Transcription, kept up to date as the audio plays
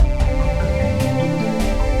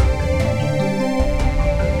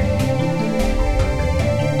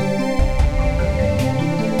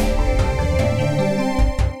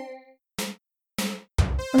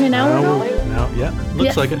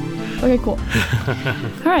Looks like it. Okay, cool.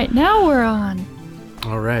 All right, now we're on.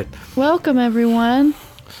 All right. Welcome, everyone.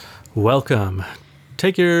 Welcome.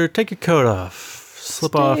 Take your coat off.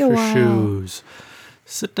 Slip Stay off a your while. shoes.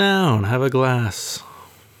 Sit down. Have a glass.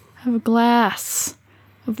 Have a glass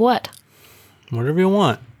of what? Whatever you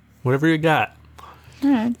want. Whatever you got. All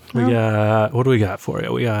right. We got. What do we got for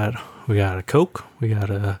you? We got a Coke. We got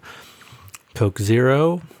a Coke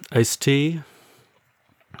Zero, iced tea.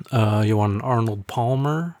 You want an Arnold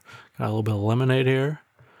Palmer? Got a little bit of lemonade here.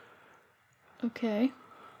 Okay.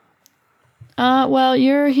 Well,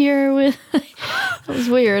 you're here with. That was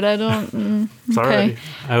weird. I don't. Sorry. Okay.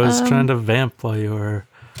 I was trying to vamp while you were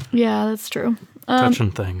Yeah, that's true. touching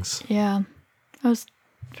things. Yeah, I was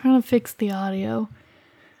trying to fix the audio.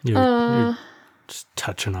 You're just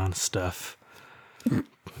touching on stuff.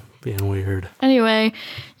 Being weird. Anyway,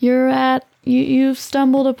 you've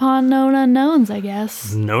stumbled upon known unknowns, I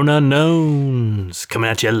guess. Known unknowns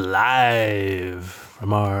coming at you live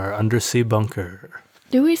from our undersea bunker.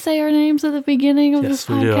 Do we say our names at the beginning of this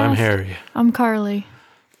Yes, podcast? we do. I'm Harry. I'm Carly.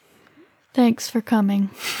 Thanks for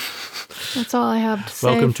coming. That's all I have to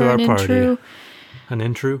say. Welcome for to our an party. intro. An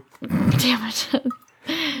intro? Damn it.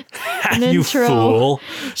 An You intro. fool.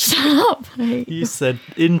 Shut up. You said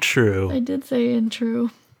intro. I did say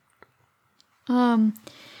intro.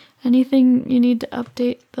 Anything you need to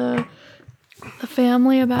update the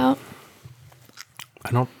family about?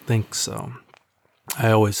 I don't think so.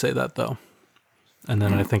 I always say that, though. And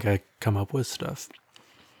then I think I come up with stuff.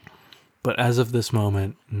 But as of this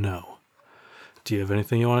moment, no. Do you have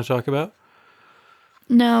anything you want to talk about?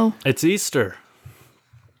 No. It's Easter.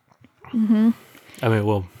 Mm-hmm. I mean,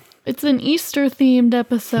 well, It's an Easter themed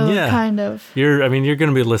episode, Yeah. kind of. you're going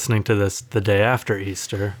to be listening to this the day after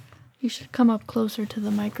Easter. You should come up closer to the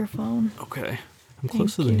microphone. Okay. I'm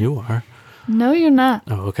closer than you are. No, you're not.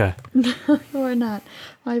 Oh, okay. You are not.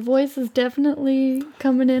 My voice is definitely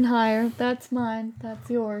coming in higher. That's mine. That's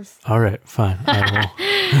yours. All right, fine.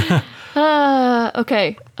 I will.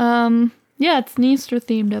 Okay. Yeah, it's an Easter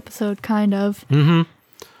themed episode, kind of. Mm-hmm.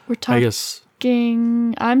 We're I talking. guess.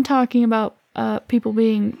 I'm talking about people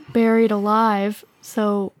being buried alive.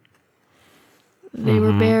 So they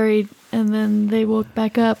were buried and then they woke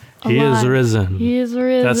back up alive. He is risen. He is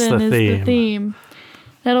risen. That's the is theme. the theme.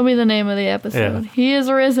 That'll be the name of the episode. Yeah. He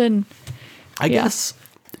is risen. I guess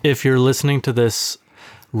if you're listening to this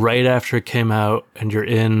right after it came out and you're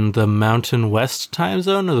in the Mountain West time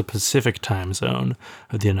zone or the Pacific time zone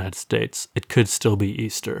of the United States, it could still be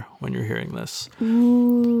Easter when you're hearing this.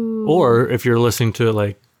 Ooh. Or if you're listening to it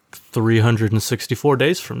like 364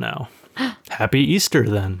 days from now. Happy Easter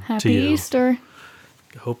then to Happy you. Easter.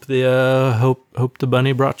 Hope the hope the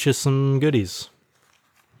bunny brought you some goodies.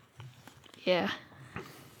 Yeah.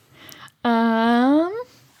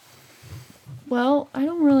 Well, I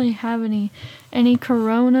don't really have any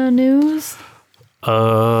Corona news.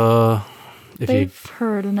 If They've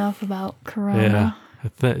heard enough about you, Corona.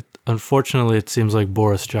 unfortunately, it seems like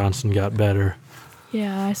Boris Johnson got better,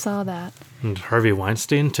 Yeah, I saw that. and Harvey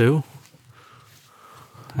Weinstein too.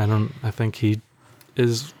 I think he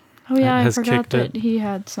is. Oh yeah, I has forgot kicked that it. he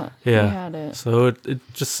had some. Yeah. He had it. So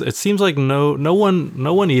it seems like no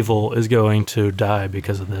one evil is going to die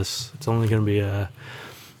because of this. It's only going to be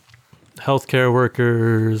healthcare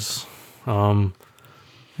workers. I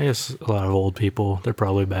guess a lot of old people. They're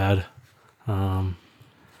probably bad. And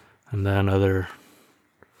then other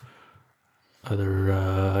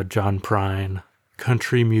John Prine,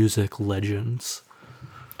 country music legends.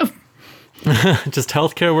 Just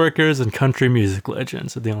healthcare workers and country music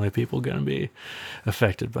legends are the only people going to be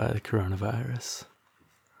affected by the coronavirus.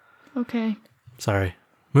 Okay. Sorry.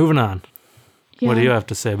 Moving on. Yeah. What do you have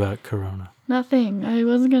to say about corona? Nothing. I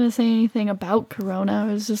wasn't gonna say anything about Corona.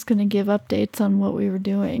 I was just gonna give updates on what we were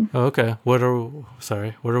doing. Oh, okay. What are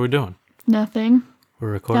we doing? Nothing.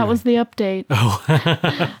 We're recording. That was the update. Oh.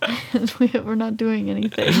 We're not doing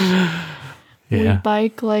anything. We Yeah.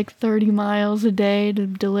 bike like 30 miles a day to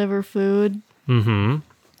deliver food. Mm-hmm.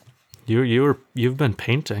 You've been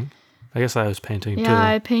painting. I guess I was painting too. Yeah,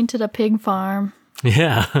 I painted a pig farm.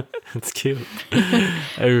 Yeah. It's cute.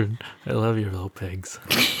 I love your little pigs.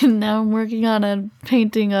 And now I'm working on a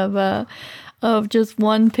painting of just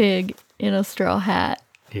one pig in a straw hat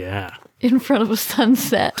Yeah. in front of a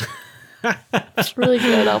sunset. It's really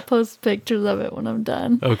good. I'll post pictures of it when I'm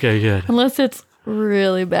done. Okay, good. Unless it's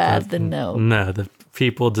really bad, then no. No, the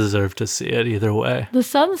people deserve to see it either way. The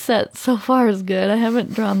sunset so far is good. I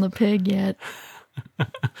haven't drawn the pig yet.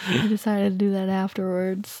 I decided to do that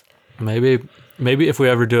afterwards. Maybe if we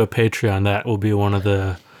ever do a Patreon, that will be one of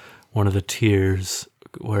the tiers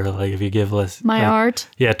where like if you give less My art.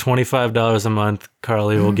 Yeah, $25 a month,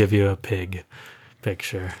 Carly will give you a pig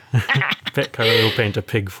picture. Carly will paint a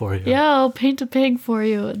pig for you. Yeah, I'll paint a pig for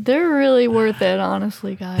you. They're really worth it,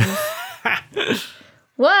 honestly, guys.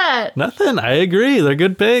 What? Nothing. I agree. They're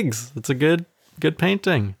good pigs. It's a good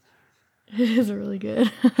painting. It is really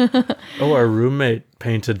good. Oh, our roommate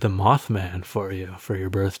painted the Mothman for you for your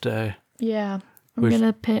birthday. Yeah. I'm going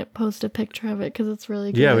to post a picture of it because it's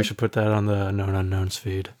really good. Yeah, we should put that on the Known Unknowns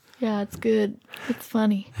feed. Yeah, it's good. It's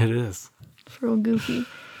funny. It is. It's real goofy.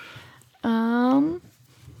 Oh.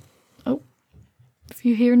 If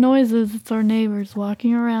you hear noises, it's our neighbors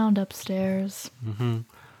walking around upstairs. Mm-hmm.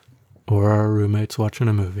 Or our roommates watching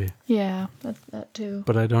a movie. Yeah, that too.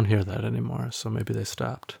 But I don't hear that anymore, so maybe they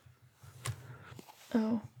stopped.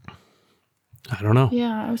 Oh. I don't know.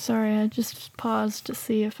 Yeah, I'm sorry. I just paused to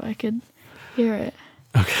see if I could hear it.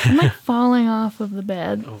 Okay. I'm like falling off of the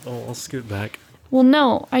bed. Oh, I'll scoot back. Well,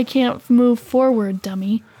 no, I can't move forward,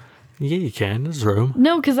 dummy. Yeah, you can. There's room.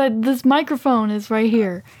 No, because this microphone is right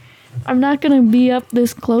here. I'm not going to be up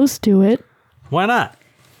this close to it. Why not?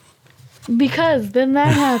 Because then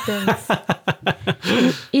that happens.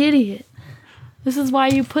 You idiot. This is why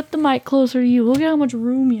you put the mic closer to you. Look at how much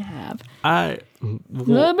room you have. I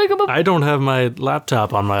don't have my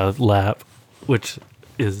laptop on my lap, which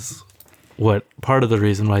is part of the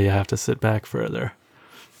reason why you have to sit back further.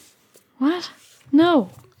 What?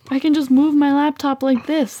 No. I can just move my laptop like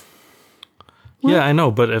this. What? Yeah, I know,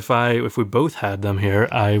 but if we both had them here,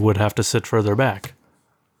 I would have to sit further back.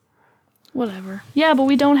 Whatever. Yeah, but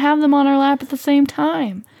we don't have them on our lap at the same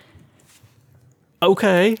time.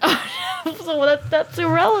 Okay. So that's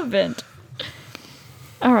irrelevant.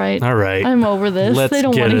 All right. I'm over this. They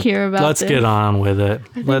don't want to hear about Let's this. get on with it.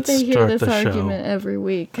 I think Let's they hear start this the argument show. every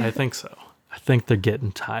week. I think so. I think they're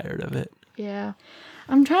getting tired of it. Yeah.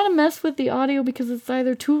 I'm trying to mess with the audio because it's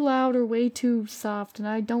either too loud or way too soft, and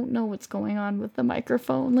I don't know what's going on with the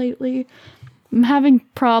microphone lately. I'm having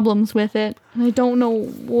problems with it, and I don't know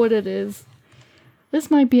what it is. This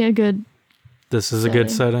might be a good This is a good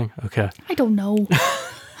setting? Okay. I don't know.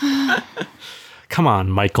 Come on,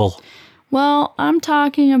 Michael. Well, I'm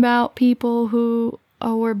talking about people who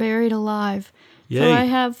were buried alive. Yay. So I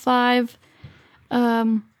have 5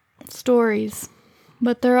 stories,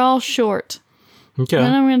 but they're all short. Okay.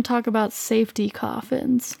 Then I'm going to talk about safety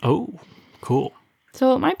coffins. Oh, cool.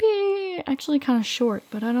 So it might be actually kind of short,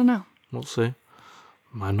 but I don't know. We'll see.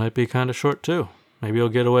 Mine might be kind of short, too. Maybe you'll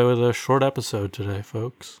get away with a short episode today,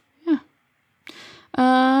 folks. Yeah.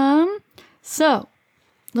 So,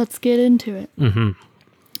 let's get into it. Mm-hmm.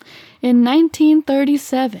 In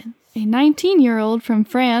 1937, a 19-year-old from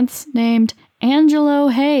France named Angelo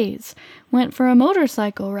Hayes went for a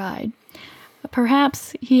motorcycle ride.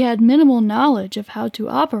 Perhaps he had minimal knowledge of how to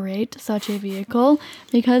operate such a vehicle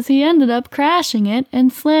because he ended up crashing it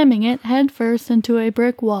and slamming it headfirst into a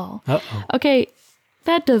brick wall. Uh-oh. Okay,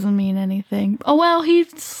 that doesn't mean anything. Oh, well, he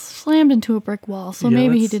slammed into a brick wall, so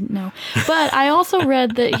maybe he didn't know. But I also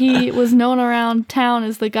read that he was known around town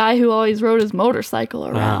as the guy who always rode his motorcycle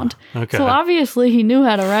around. Okay. So obviously he knew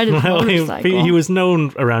how to ride his motorcycle. He was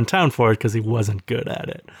known around town for it because he wasn't good at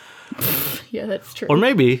it. Yeah, that's true. Or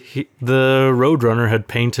maybe the Roadrunner had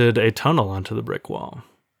painted a tunnel onto the brick wall.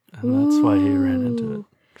 And that's why he ran into it.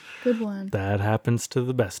 Good one. That happens to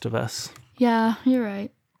the best of us. Yeah, you're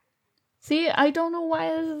right. See, I don't know why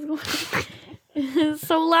this is going it's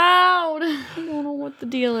so loud. I don't know what the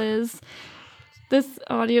deal is. This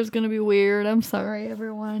audio is going to be weird. I'm sorry,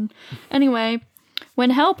 everyone. Anyway,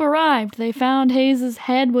 when help arrived, they found Hayes'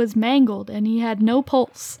 head was mangled and he had no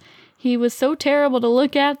pulse. He was so terrible to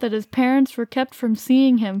look at that his parents were kept from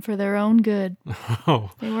seeing him for their own good. Oh.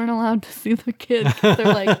 They weren't allowed to see the kid. They're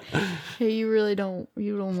like, hey, you don't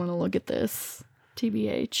want to look at this.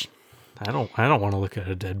 TBH. I don't want to look at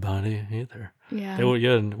a dead body either. Yeah.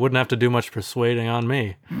 You wouldn't have to do much persuading on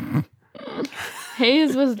me.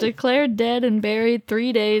 Hayes was declared dead and buried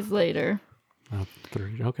 3 days later.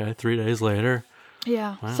 3 days later.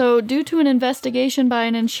 Yeah. Wow. So due to an investigation by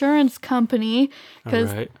an insurance company,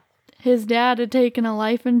 because his dad had taken a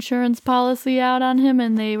life insurance policy out on him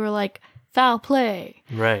and they were like, foul play.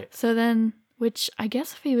 Right. So then, which I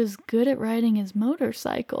guess if he was good at riding his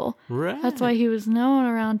motorcycle. Right. That's why he was known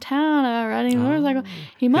around town riding a motorcycle.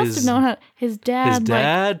 He must have known how. His dad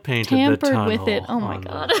painted tampered the tunnel with it. Oh my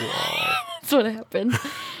god. That's what happened.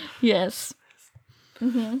 Yes.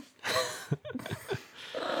 Mm-hmm.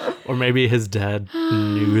 Or maybe his dad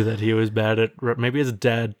knew that he was bad at. Maybe his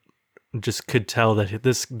dad just could tell that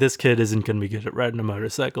this kid isn't going to be good at riding a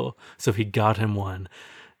motorcycle, so he got him one,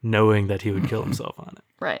 knowing that he would kill himself on it.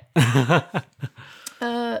 Right.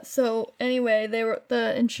 So anyway,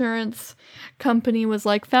 the insurance company was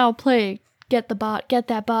like, foul play, get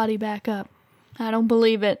that body back up. I don't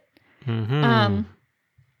believe it. Mm-hmm.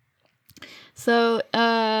 So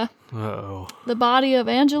Uh-oh. the body of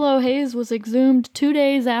Angelo Hayes was exhumed 2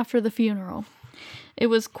 days after the funeral. It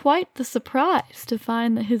was quite the surprise to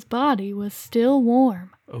find that his body was still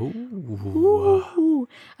warm. Oh. Ooh.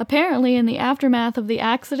 Apparently, in the aftermath of the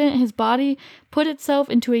accident, his body put itself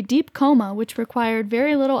into a deep coma, which required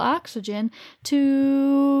very little oxygen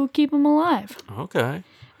to keep him alive. Okay.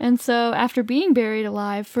 And so, after being buried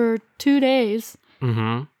alive for 2 days,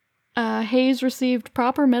 Hayes received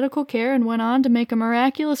proper medical care and went on to make a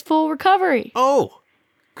miraculous full recovery. Oh,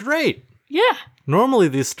 great. Yeah. Normally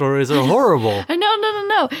these stories are horrible.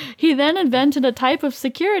 No. He then invented a type of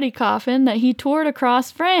security coffin that he toured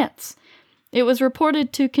across France. It was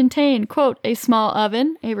reported to contain, quote, a small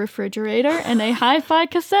oven, a refrigerator, and a hi-fi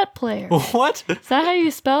cassette player. What? Is that how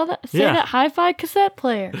you spell that? Say Yeah. that, hi-fi cassette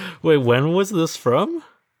player. Wait, when was this from?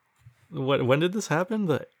 When did this happen?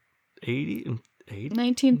 The 80?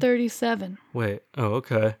 1937. Wait. Oh,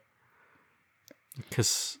 okay. But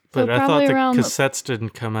So I thought probably the around cassettes didn't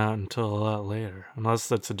come out until a lot later. Unless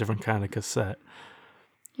that's a different kind of cassette.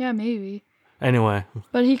 Yeah, maybe. Anyway.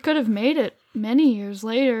 But he could have made it many years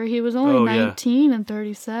later. He was only 19 and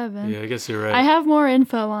 37. Yeah, I guess you're right. I have more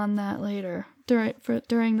info on that later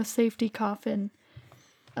during the safety coffin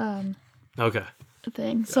Okay.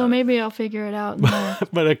 thing. So maybe I'll figure it out. In the...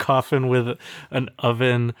 But a coffin with an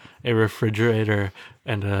oven, a refrigerator,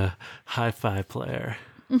 and a hi-fi player.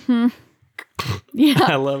 Mm-hmm. Yeah.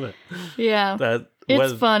 I love it. Yeah.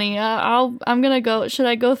 It's funny. I'm gonna go. Should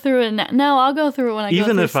I go through it now? No, I'll go through it when I go through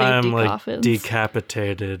even if I'm safety like coffins.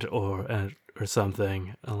 decapitated or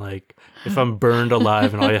something, like if I'm burned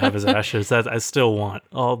alive and all you have is ashes, that I still want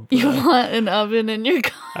all. You want an oven in your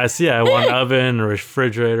car? I want an oven, a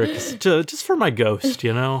refrigerator, just for my ghost,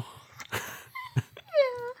 you know. Yeah,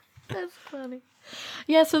 that's funny.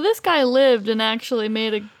 Yeah, so this guy lived and actually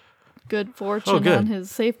made a good fortune on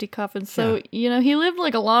his safety coffin. So, he lived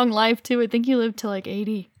like a long life too. I think he lived till like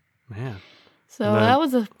 80. Man. So that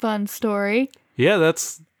was a fun story. Yeah,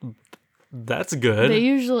 that's good. They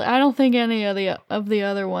usually, I don't think any of the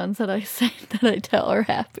other ones that I say that I tell are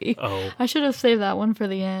happy. Oh. I should have saved that one for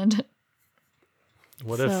the end.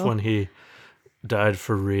 What if when he died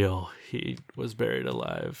for real, he was buried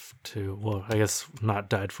alive too? Well, I guess not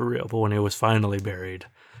died for real, but when he was finally buried,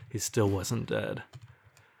 he still wasn't dead.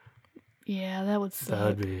 Yeah, that would suck.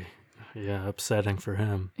 That would be, upsetting for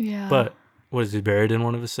him. Yeah. But was he buried in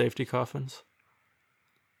one of his safety coffins?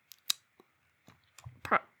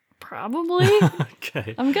 Probably.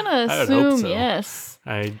 Okay. I'm gonna I would hope assume so. yes.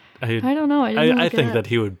 I don't know. I think that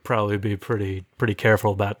he would probably be pretty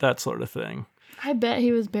careful about that sort of thing. I bet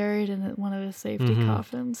he was buried in one of his safety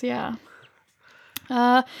coffins. Yeah.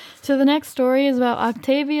 So the next story is about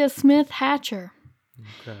Octavia Smith Hatcher.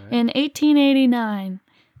 Okay. In 1889,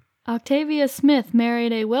 Octavia Smith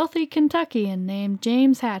married a wealthy Kentuckian named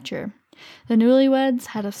James Hatcher. The newlyweds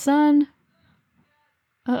had a son.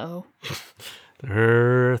 Uh-oh.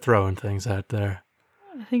 They're throwing things out there.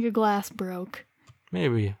 I think a glass broke.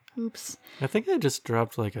 Maybe. Oops. I think I just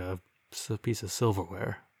dropped like a piece of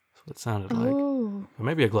silverware. That's what it sounded like. Oh. Or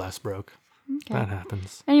maybe a glass broke. Okay. That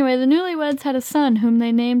happens. Anyway, the newlyweds had a son whom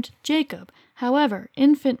they named Jacob. However,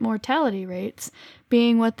 infant mortality rates,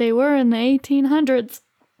 being what they were in the 1800s...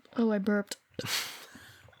 Oh, I burped.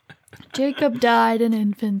 Jacob died in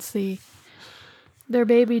infancy. Their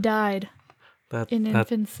baby died in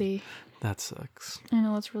infancy. That sucks. I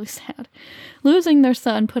know, it's really sad. Losing their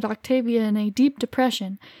son put Octavia in a deep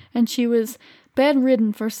depression, and she was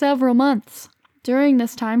bedridden for several months. During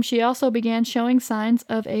this time, she also began showing signs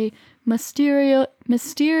of a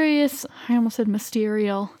mysterious, I almost said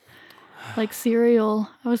mysterial, like cereal.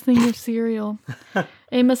 I was thinking of cereal.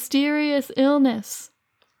 A mysterious illness,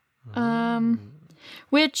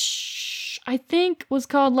 which I think was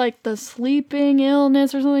called like the sleeping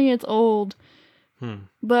illness or something. It's old.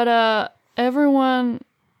 But everyone,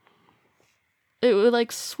 it was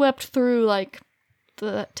like swept through like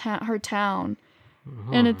her town,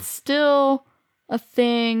 and it's still a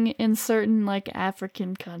thing in certain like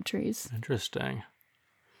African countries. Interesting.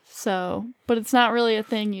 So, but it's not really a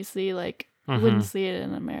thing you see like you wouldn't see it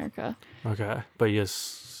in America. Okay, but you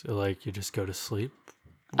just go to sleep.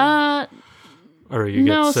 Or you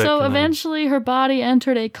get sick. So eventually her body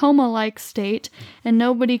entered a coma-like state, and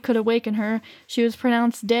nobody could awaken her. She was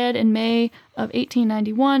pronounced dead in May of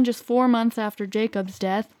 1891, just 4 months after Jacob's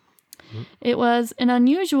death. It was an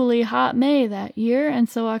unusually hot May that year, and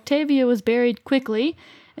so Octavia was buried quickly,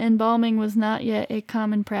 embalming was not yet a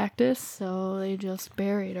common practice, so they just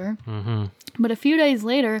buried her. Mm-hmm. But a few days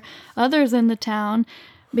later, others in the town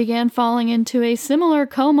began falling into a similar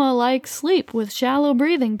coma-like sleep with shallow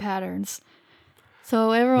breathing patterns.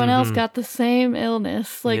 So everyone else got the same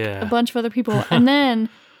illness, like a bunch of other people. And then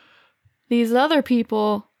these other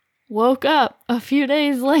people woke up a few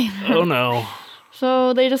days later. Oh, no.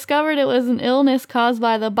 So they discovered it was an illness caused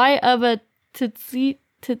by the bite of a tsetse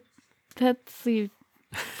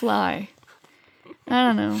fly. I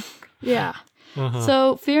don't know. Yeah.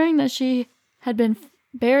 So fearing that she had been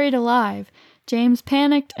buried alive, James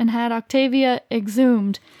panicked and had Octavia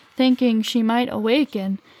exhumed, thinking she might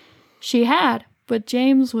awaken. She had, but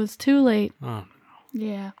James was too late. Oh, no.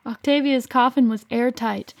 Yeah. Octavia's coffin was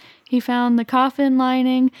airtight. He found the coffin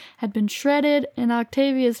lining had been shredded, and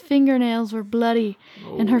Octavia's fingernails were bloody,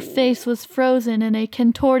 and her face was frozen in a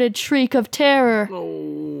contorted shriek of terror.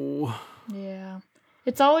 Oh. Yeah.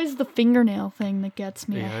 It's always the fingernail thing that gets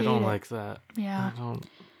me. Yeah, I I don't hate it. like that. Yeah. I don't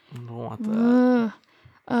want that.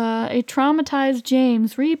 A traumatized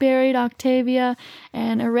James reburied Octavia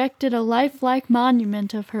and erected a lifelike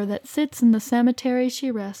monument of her that sits in the cemetery she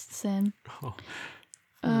rests in. Oh.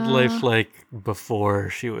 Life like before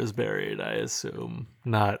she was buried, I assume.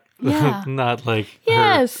 Not Yeah. not like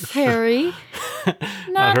Yes, Harry.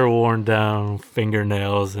 not her worn down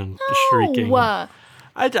fingernails and shrieking. No.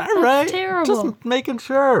 I'm right. terrible. Just making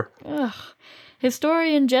sure. Ugh.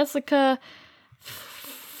 Historian Jessica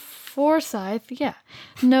Forsyth,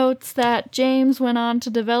 notes that James went on to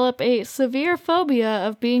develop a severe phobia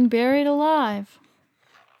of being buried alive.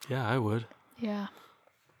 Yeah, I would. Yeah.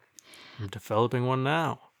 I'm developing one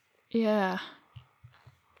now. Yeah.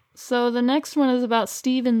 So the next one is about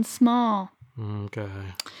Stephen Small. Okay.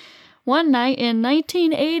 One night in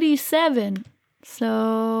 1987,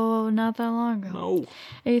 so not that long ago, No.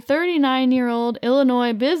 a 39-year-old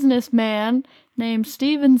Illinois businessman named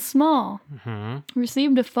Stephen Small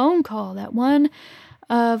received a phone call that one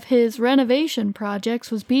of his renovation projects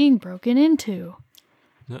was being broken into.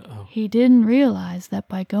 Uh-oh. He didn't realize that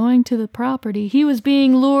by going to the property, he was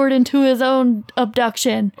being lured into his own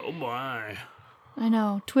abduction. Oh my. I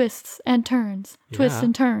know, twists and turns, twists Yeah.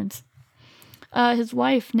 and turns. His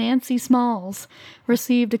wife, Nancy Smalls,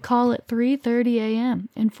 received a call at 3:30 a.m.,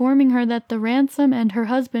 informing her that the ransom and her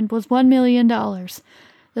husband was $1 million.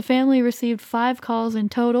 The family received 5 calls in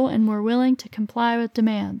total and were willing to comply with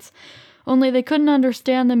demands. Only they couldn't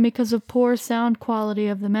understand them because of poor sound quality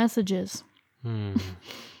of the messages.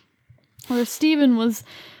 Where Stephen was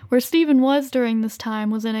during this time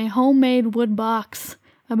was in a homemade wood box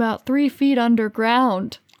about 3 feet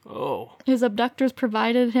underground. Oh. His abductors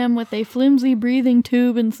provided him with a flimsy breathing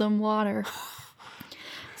tube and some water,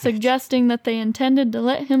 suggesting that they intended to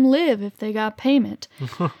let him live if they got payment.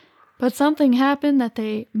 But something happened that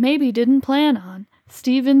they maybe didn't plan on.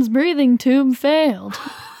 Stephen's breathing tube failed.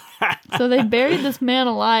 So they buried this man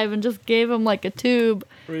alive and just gave him like a tube.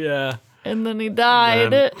 Yeah. And then he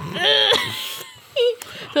died.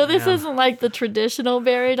 So this isn't like the traditional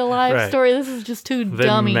buried alive story. This is just two They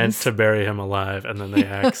dummies. meant to bury him alive, and then they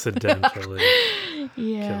accidentally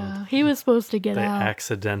Yeah, he was supposed to get they out.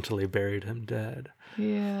 accidentally buried him dead.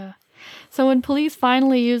 Yeah. So when police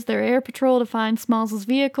finally used their air patrol to find Smalls'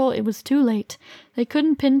 vehicle, it was too late. They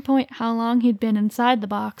couldn't pinpoint how long he'd been inside the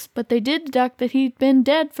box, but they did deduct that he'd been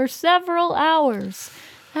dead for several hours.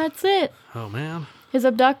 That's it. Oh man. His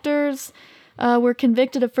abductors were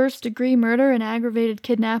convicted of first-degree murder and aggravated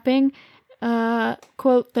kidnapping.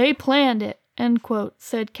 Quote, "They planned it," end quote,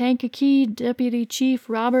 said Kankakee Deputy Chief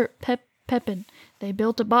Robert Pepin. "They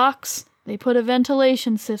built a box. They put a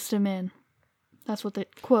ventilation system in." That's what they,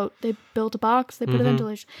 quote, "They built a box. They put a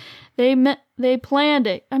ventilation. They planned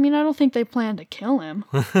it." I mean, I don't think they planned to kill him.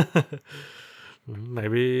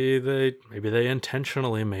 Maybe they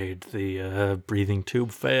intentionally made the breathing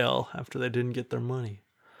tube fail after they didn't get their money.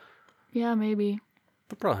 Yeah, maybe.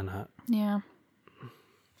 But probably not. Yeah.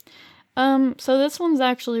 So this one's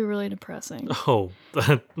actually really depressing. Oh,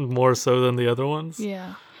 more so than the other ones?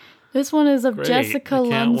 Yeah. This one is of Great. Jessica I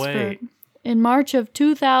can't Lunsford. wait. In March of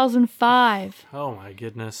 2005, Oh my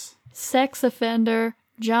goodness. sex offender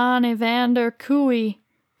John Evander Cowie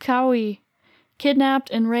kidnapped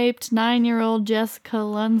and raped 9-year-old Jessica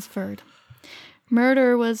Lunsford.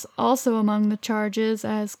 Murder was also among the charges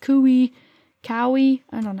as Cowie,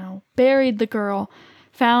 buried the girl,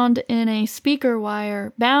 bound in a speaker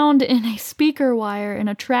wire in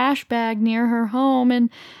a trash bag near her home in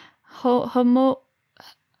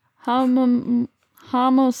Homosassa,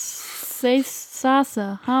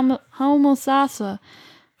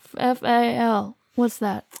 FAL. What's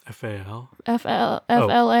that? FAL?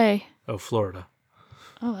 FLA. Oh, Florida.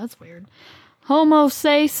 Oh, that's weird.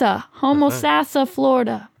 Homosassa,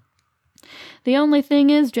 Florida. The only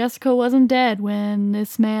thing is, Jessica wasn't dead when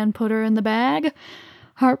this man put her in the bag.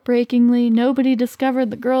 Heartbreakingly, nobody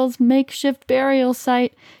discovered the girl's makeshift burial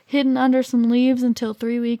site hidden under some leaves until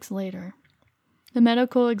 3 weeks later. The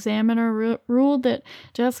medical examiner ruled that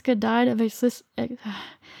Jessica died of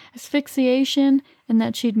asphyxiation and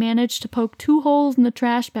that she'd managed to poke 2 holes in the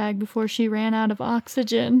trash bag before she ran out of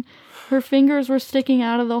oxygen. Her fingers were sticking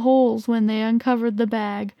out of the holes when they uncovered the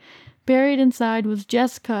bag. Buried inside was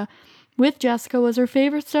Jessica. With Jessica was her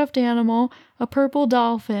favorite stuffed animal, a purple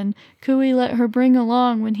dolphin Cooey let her bring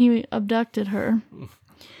along when he abducted her.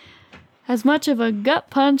 As much of a gut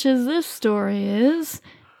punch as this story is,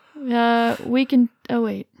 we can... Oh,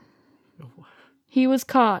 wait. He was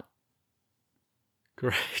caught.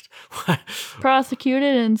 Great.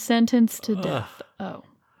 Prosecuted and sentenced to death. Oh.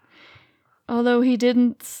 Although he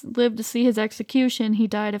didn't live to see his execution, he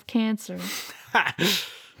died of cancer. That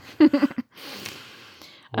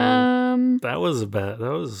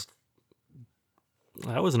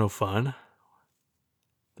was no fun.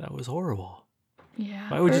 That was horrible. Yeah.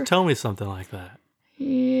 Why would you tell me something like that?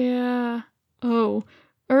 Yeah. Oh.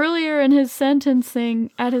 Earlier in his sentencing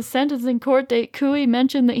court date, Cooey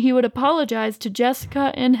mentioned that he would apologize to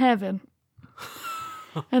Jessica in heaven.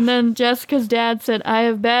 And then Jessica's dad said, "I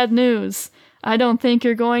have bad news. I don't think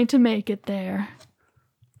you're going to make it there."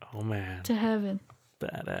 Oh, man. To heaven.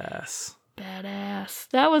 Badass.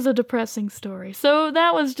 That was a depressing story. So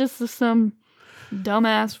that was just some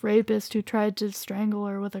dumbass rapist who tried to strangle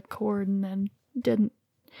her with a cord and then didn't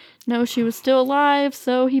know she was still alive,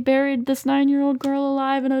 so he buried this 9-year-old girl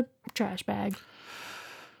alive in a trash bag.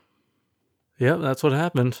 Yep, that's what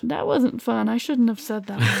happened. That wasn't fun. I shouldn't have said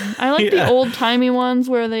that one. I like the old-timey ones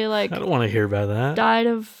where they I don't want to hear about that. Died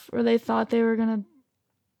of, or they thought they were gonna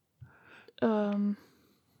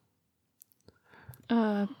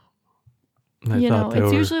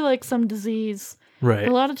it's usually like some disease. Right.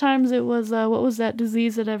 A lot of times it was, what was that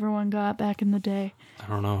disease that everyone got back in the day? I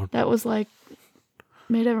don't know. That was like,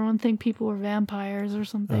 made everyone think people were vampires or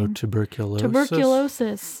something. Oh, tuberculosis?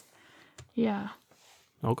 Tuberculosis. Yeah.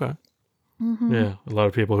 Okay. Mm-hmm. Yeah, a lot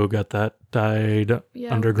of people who got that died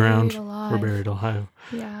underground. Were buried alive.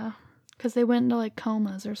 Yeah. Because they went into like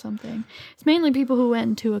comas or something. It's mainly people who went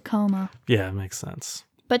into a coma. Yeah, it makes sense.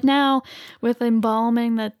 But now, with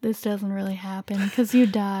embalming, that this doesn't really happen because you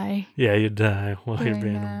die. Yeah, you die while you're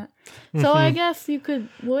being... that. So I guess you could...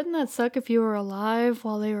 Wouldn't that suck if you were alive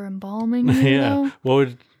while they were embalming you? Yeah.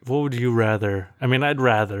 What would you rather... I mean, I'd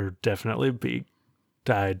rather definitely be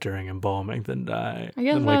died during embalming than die. I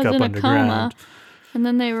guess if I was in a coma and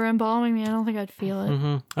then they were embalming me, I don't think I'd feel it.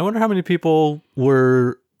 Mm-hmm. I wonder how many people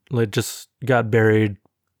were like just got buried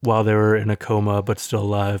while they were in a coma but still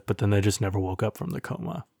alive, but then they just never woke up from the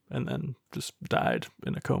coma and then just died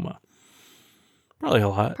in a coma. Probably a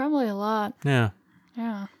lot. Yeah.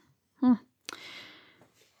 Yeah. You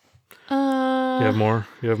have more?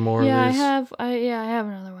 You have more of these? I have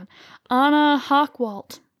another one. Anna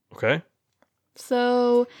Hochwalt. Okay.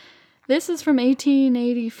 So, this is from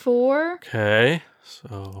 1884. Okay.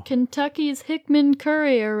 So Kentucky's Hickman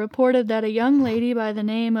Courier reported that a young lady by the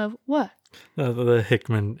name of what? The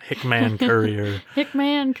Hickman Courier.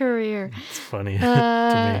 Hickman Courier. It's funny to me.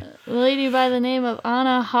 A lady by the name of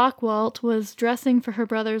Anna Hochwalt was dressing for her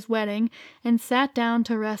brother's wedding and sat down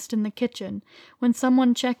to rest in the kitchen. When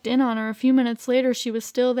someone checked in on her a few minutes later, she was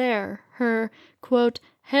still there, her, quote,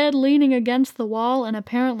 head leaning against the wall and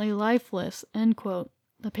apparently lifeless, end quote,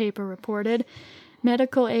 the paper reported.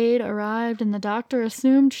 Medical aid arrived and the doctor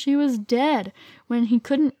assumed she was dead when he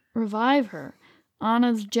couldn't revive her.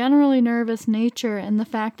 Anna's generally nervous nature and the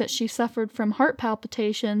fact that she suffered from heart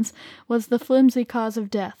palpitations was the flimsy cause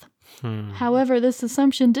of death. However, this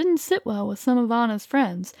assumption didn't sit well with some of Anna's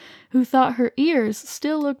friends, who thought her ears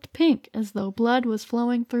still looked pink as though blood was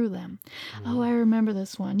flowing through them. Oh, I remember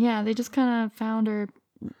this one. Yeah, they just kind of found her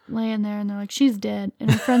laying there and they're like, she's dead.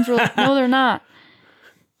 And her friends were like, no, they're not.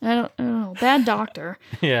 I don't know. Bad doctor.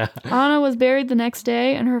 Yeah. Anna was buried the next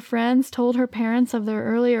day, and her friends told her parents of their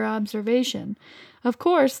earlier observation. Of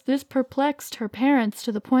course, this perplexed her parents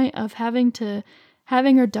to the point of having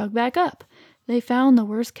her dug back up. They found the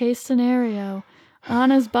worst-case scenario.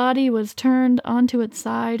 Anna's body was turned onto its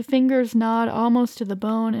side, fingers gnawed almost to the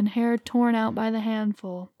bone, and hair torn out by the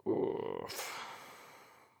handful.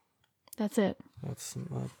 That's it. That's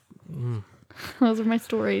not... Those are my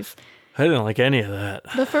stories. I didn't like any of that.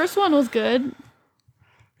 The first one was good.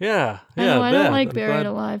 Yeah. I don't like buried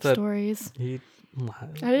alive stories. He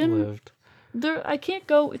lived. I can't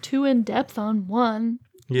go too in depth on one.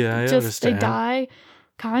 Yeah, I understand. They die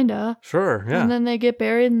kinda. Sure, yeah. And then they get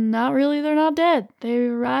buried, and they're not dead. They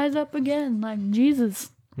rise up again, like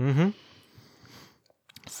Jesus. Mm-hmm.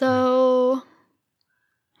 So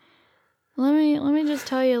let me just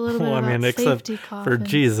tell you a little bit about safety coffins. For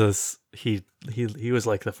Jesus, he was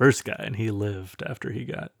like the first guy, and he lived after he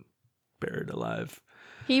got buried alive.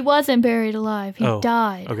 He wasn't buried alive. He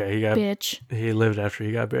died. Okay, bitch. He lived after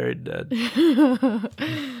he got buried dead.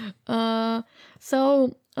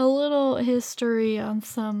 So a little history on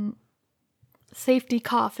some safety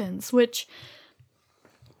coffins. What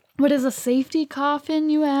is a safety coffin,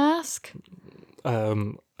 you ask? I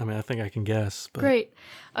mean, I think I can guess. But... Great.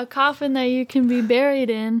 A coffin that you can be buried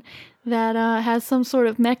in that has some sort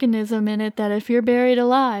of mechanism in it that if you're buried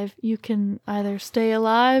alive, you can either stay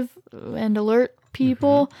alive and alert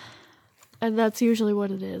people. And that's usually what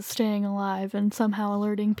it is, staying alive and somehow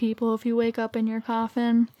alerting people if you wake up in your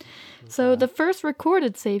coffin. So the first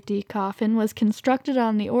recorded safety coffin was constructed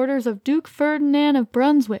on the orders of Duke Ferdinand of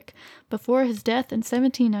Brunswick before his death in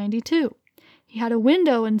 1792. He had a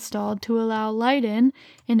window installed to allow light in,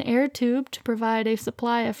 an air tube to provide a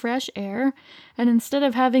supply of fresh air, and instead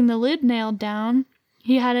of having the lid nailed down,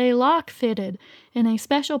 he had a lock fitted. In a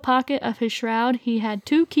special pocket of his shroud, he had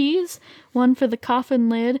 2 keys, one for the coffin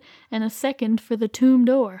lid and a second for the tomb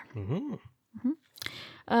door.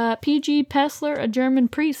 P.G. Pessler, a German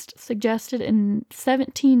priest, suggested in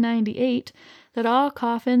 1798 that all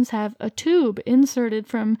coffins have a tube inserted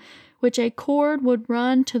from which a cord would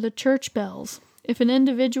run to the church bells. If an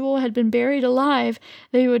individual had been buried alive,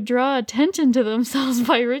 they would draw attention to themselves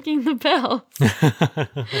by ringing the bells.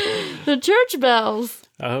 The church bells.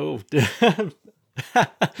 Oh. The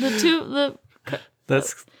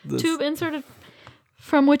tube inserted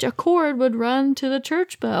from which a cord would run to the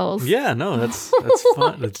church bells. Yeah, no, that's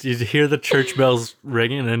fun. You hear the church bells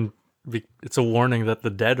ringing, and it's a warning that the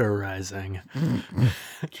dead are rising.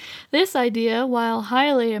 This idea, while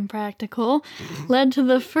highly impractical, led to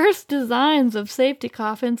the first designs of safety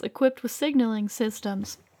coffins equipped with signaling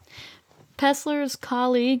systems. Pessler's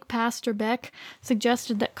colleague, Pastor Beck,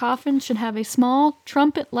 suggested that coffins should have a small,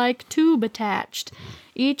 trumpet-like tube attached.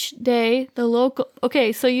 Each day, the local...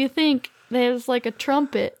 Okay, so you think there's like a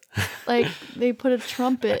trumpet. Like, they put a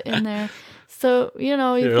trumpet in there. So, you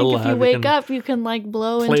think if you wake up, you can, like,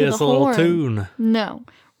 blow into the horn. Play us a little tune. No.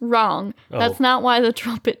 Wrong. Oh. That's not why the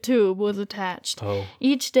trumpet tube was attached. Oh.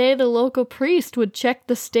 Each day, the local priest would check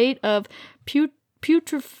the state of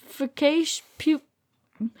putrefaction...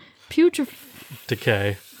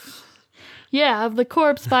 Decay. Yeah, of the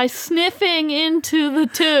corpse by sniffing into the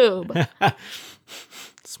tube.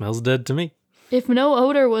 Smells dead to me. If no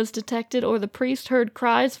odor was detected or the priest heard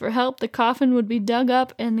cries for help, the coffin would be dug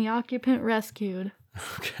up and the occupant rescued.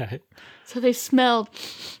 Okay. So they smelled.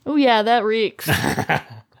 Oh yeah, that reeks.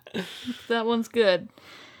 That one's good.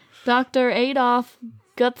 Dr. Adolf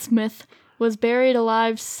Gutsmith was buried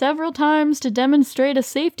alive several times to demonstrate a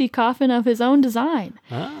safety coffin of his own design.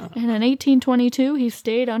 Ah. And in 1822, he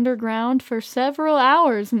stayed underground for several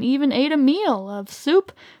hours and even ate a meal of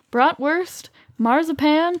soup, bratwurst,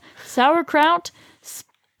 marzipan, sauerkraut,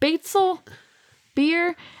 spätzle,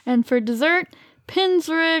 beer, and for dessert,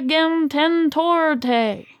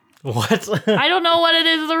 Pinzregententorte. What? I don't know what it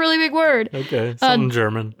is. It's a really big word. Okay, something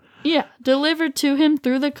German. Yeah, delivered to him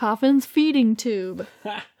through the coffin's feeding tube.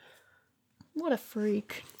 What a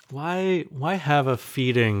freak. Why have a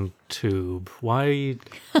feeding tube? Why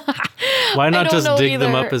not just dig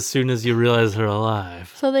them up as soon as you realize they're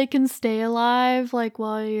alive? So they can stay alive, like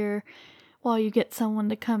while you get someone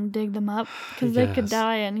to come dig them up, because they could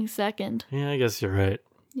die any second. Yeah, I guess you're right.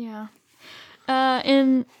 Yeah.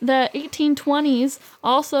 In the 1820s,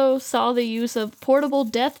 also saw the use of portable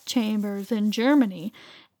death chambers in Germany.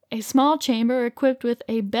 A small chamber equipped with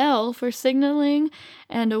a bell for signaling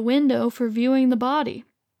and a window for viewing the body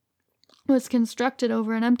was constructed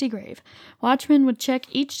over an empty grave. Watchmen would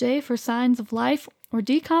check each day for signs of life or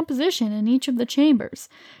decomposition in each of the chambers.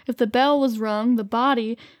 If the bell was rung, the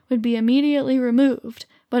body would be immediately removed.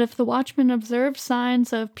 But if the watchman observed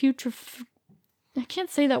signs of I can't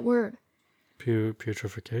say that word.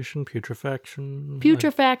 Putrefaction?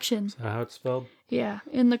 Putrefaction. Is that how it's spelled? Yeah.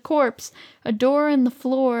 In the corpse, a door in the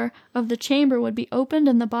floor of the chamber would be opened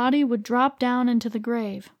and the body would drop down into the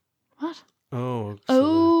grave. What? Oh.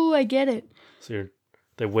 I get it. So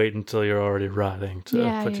they wait until you're already rotting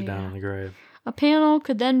to put you down in the grave. A panel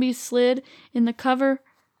could then be slid in the cover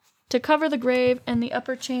to cover the grave and the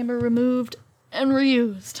upper chamber removed and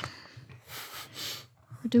reused.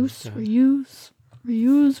 Reduce, reduce,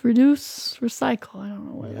 recycle. I don't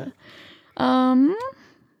know what that.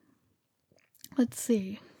 Let's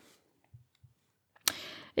see.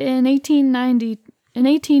 In 1890, in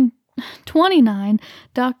 1829,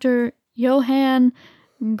 Dr. Johann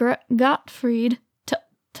Gottfried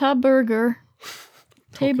Taberger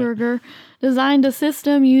designed a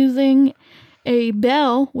system using a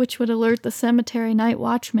bell which would alert the cemetery night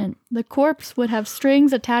watchman. The corpse would have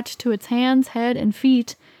strings attached to its hands, head, and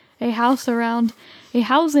feet. A housing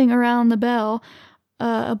around the bell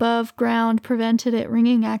above ground prevented it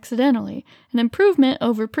ringing accidentally. An improvement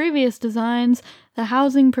over previous designs, the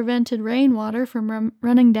housing prevented rainwater from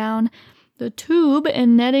running down the tube,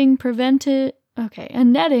 and netting preventing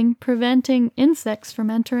insects from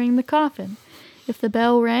entering the coffin. If the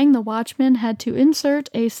bell rang, the watchman had to insert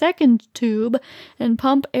a second tube and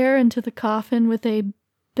pump air into the coffin with a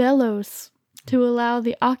bellows to allow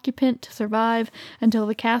the occupant to survive until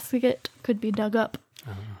the casket could be dug up.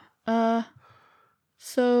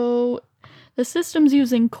 So the systems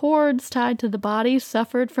using cords tied to the body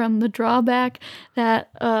suffered from the drawback that,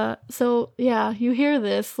 you hear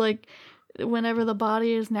this, like, whenever the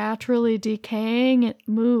body is naturally decaying, it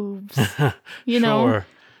moves. You know?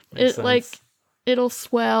 Makes it sense. like it'll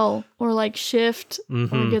swell or like shift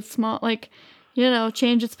or get small, like,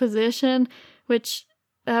 change its position, which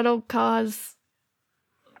that'll cause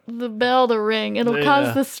the bell to ring. It'll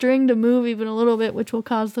cause the string to move even a little bit, which will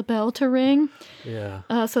cause the bell to ring.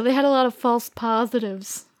 Yeah. So they had a lot of false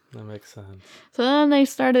positives. That makes sense. So then they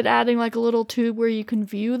started adding like a little tube where you can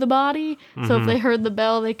view the body. So if they heard the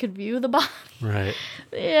bell, they could view the body. Right.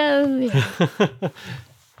 Yeah.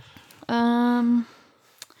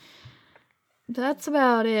 That's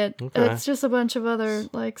about it. Okay. It's just a bunch of other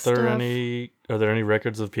like Are there stuff. any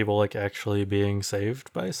records of people like actually being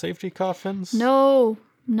saved by safety coffins? No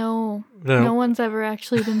one's ever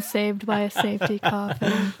actually been saved by a safety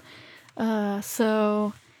coffin.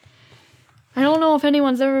 So I don't know if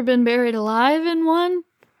anyone's ever been buried alive in one,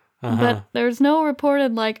 but there's no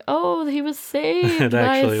reported like, oh, he was saved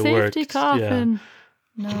by a safety worked, coffin.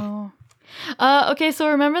 No. Okay, so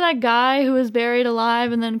remember that guy who was buried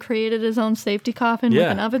alive and then created his own safety coffin with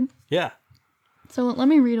an oven? Yeah. So let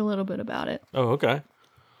me read a little bit about it. Oh, okay.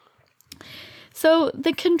 So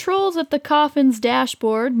the controls at the coffin's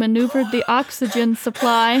dashboard maneuvered the oxygen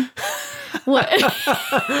supply. What?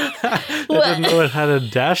 I didn't know it had a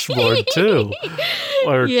dashboard too,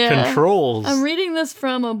 or controls. I'm reading this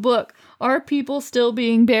from a book. Are people still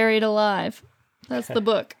being buried alive? That's the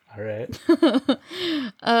book. All right.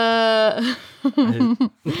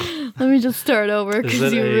 Let me just start over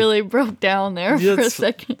because you really broke down there for a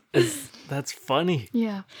second. That's funny.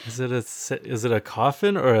 Yeah. Is it a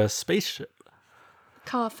coffin or a spaceship?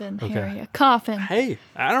 Coffin, Harry. A coffin. Hey,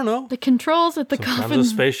 I don't know. The controls at the Sometimes coffin's a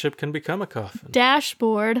spaceship can become a coffin.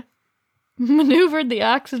 dashboard maneuvered the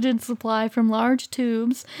oxygen supply from large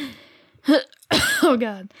tubes. Oh,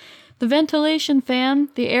 God. The ventilation fan,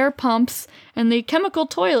 the air pumps, and the chemical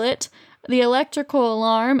toilet, the electrical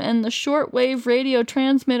alarm, and the shortwave radio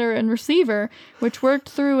transmitter and receiver, which worked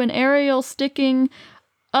through an aerial sticking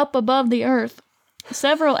up above the earth.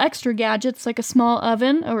 Several extra gadgets like a small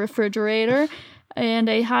oven, a refrigerator, and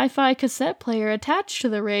a hi-fi cassette player attached to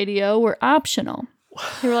the radio were optional.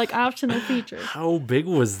 They were like optional features. How big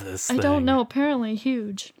was this thing? I don't know. Apparently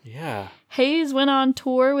huge. Yeah. Hayes went on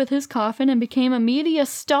tour with his coffin and became a media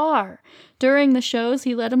star. During the shows,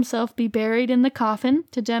 he let himself be buried in the coffin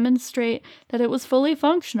to demonstrate that it was fully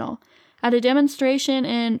functional. At a demonstration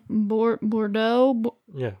in Bordeaux,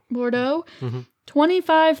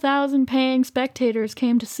 25,000 paying spectators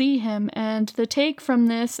came to see him, and the take from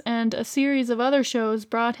this and a series of other shows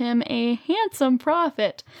brought him a handsome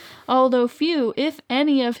profit, although few, if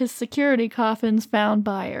any, of his security coffins found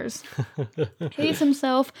buyers. Hayes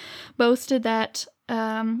himself boasted that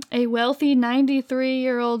a wealthy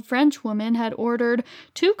 93-year-old French woman had ordered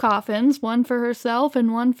 2 coffins, one for herself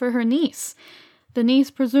and one for her niece. The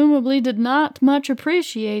niece presumably did not much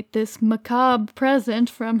appreciate this macabre present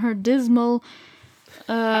from her dismal...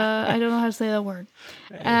 I don't know how to say that word.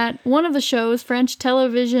 At one of the shows, French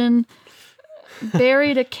television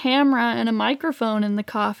buried a camera and a microphone in the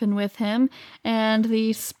coffin with him, and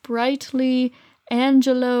the sprightly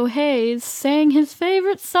Angelo Hayes sang his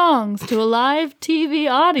favorite songs to a live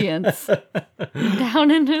TV audience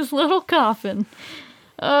down in his little coffin.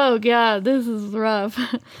 Oh, God, this is rough.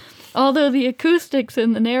 Although the acoustics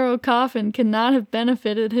in the narrow coffin cannot have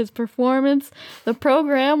benefited his performance, the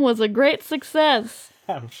program was a great success.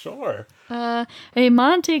 I'm sure. A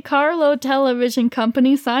Monte Carlo television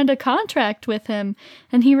company signed a contract with him,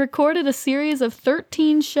 and he recorded a series of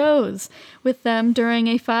 13 shows with them during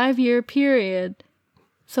a 5-year period.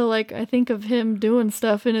 So, like, I think of him doing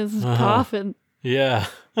stuff in his coffin. Yeah.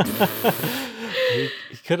 he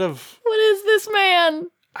could have... What is this man?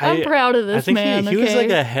 I'm proud of this I think man. he was like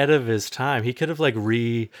okay? ahead of his time. He could have like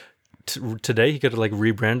today he could have like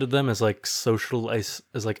rebranded them as like as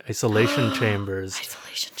like isolation chambers.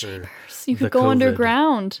 Isolation for chambers. You the could go COVID.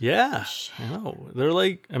 underground. Yeah, I know. They're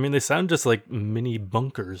like, I mean, they sound just like mini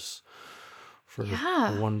bunkers for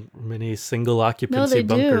Yeah. one mini single No, occupancy they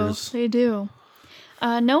bunkers. do. They do.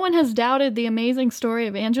 No one has doubted the amazing story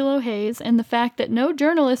of Angelo Hayes, and the fact that no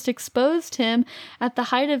journalist exposed him at the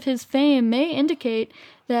height of his fame may indicate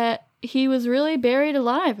that he was really buried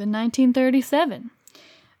alive in 1937.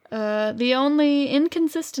 The only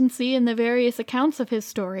inconsistency in the various accounts of his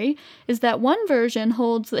story is that one version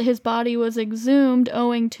holds that his body was exhumed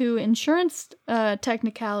owing to insurance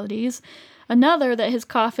technicalities, another that his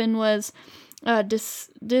coffin was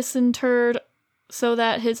disinterred so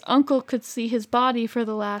that his uncle could see his body for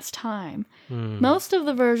the last time. Most of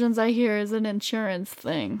the versions I hear is an insurance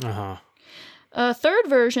thing. Uh-huh. A third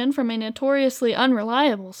version, from a notoriously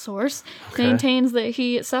unreliable source, maintains that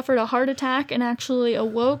he suffered a heart attack and actually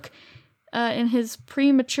awoke in his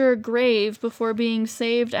premature grave before being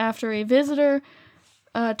saved after a visitor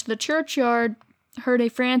to the churchyard heard a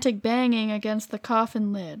frantic banging against the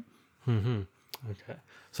coffin lid. Okay.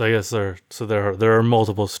 So I guess there are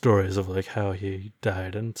multiple stories of like how he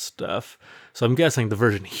died and stuff. So I'm guessing the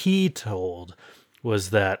version he told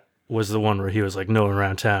was the one where he was like known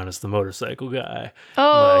around town as the motorcycle guy.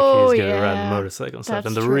 Oh, like he's gonna yeah. ride a motorcycle and stuff. That's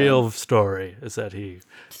And the true. real story is that he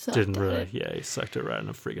Sucked didn't at really. it. Yeah, he sucked at riding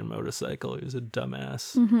a freaking motorcycle. He was a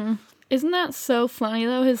dumbass. Isn't that so funny,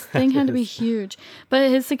 though? His thing had to be huge. But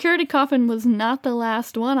his security coffin was not the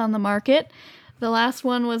last one on the market. The last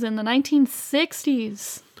one was in the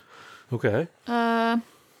 1960s. Okay.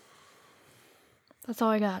 That's all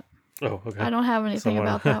I got. Oh, okay. I don't have anything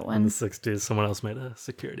about that In one. the 60s, someone else made a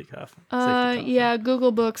security coffin. Safety coffin. Yeah,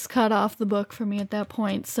 Google Books cut off the book for me at that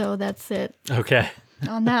point, so that's it Okay.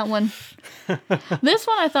 on that one. This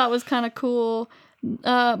one I thought was kind of cool.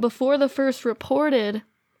 Before the first reported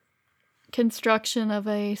construction of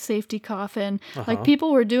a safety coffin, like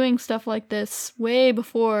people were doing stuff like this way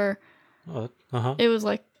before Uh-huh. it was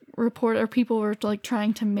like report or people were like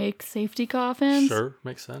trying to make safety coffins. Sure,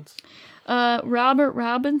 makes sense. Robert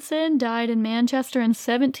Robinson died in Manchester in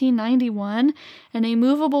 1791, and a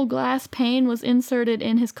movable glass pane was inserted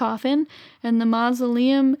in his coffin, and the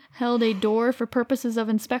mausoleum held a door for purposes of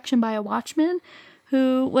inspection by a watchman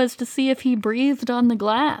who was to see if he breathed on the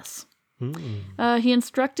glass. He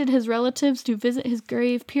instructed his relatives to visit his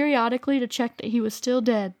grave periodically to check that he was still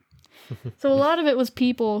dead. So a lot of it was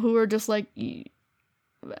people who were just like,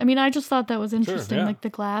 I mean, I just thought that was interesting, yeah. like the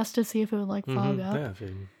glass to see if it would like fog up. Yeah, if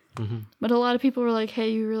you- But a lot of people were like,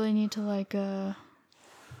 hey, you really need to like,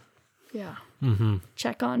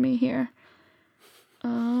 check on me here.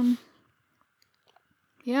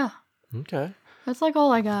 Yeah, Okay. that's like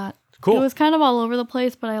all I got. Cool. It was kind of all over the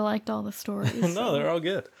place, but I liked all the stories. No, so they're all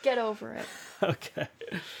good. get over it. Okay.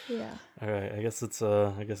 Yeah. All right. I guess it's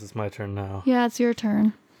my turn now. Yeah, it's your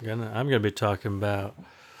turn. I'm gonna be talking about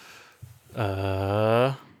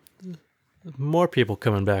more people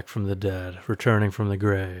coming back from the dead, returning from the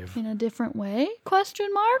grave. In a different way? Question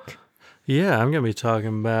mark? Yeah, I'm gonna be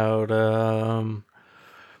talking about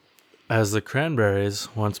as the Cranberries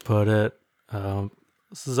once put it,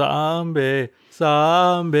 zombie,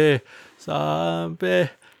 zombie, zombie,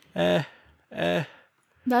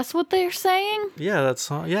 That's what they're saying? Yeah, that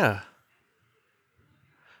song. Yeah.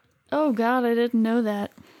 Oh god, I didn't know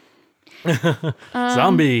that.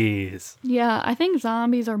 Zombies. Yeah, I think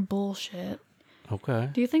zombies are bullshit. Okay.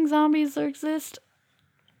 Do you think zombies exist?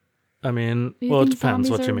 I mean, Do you well, it think depends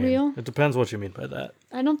what zombies you are mean. real? It depends what you mean by that.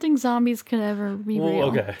 I don't think zombies could ever be Well, real.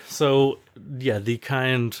 okay. So, yeah, the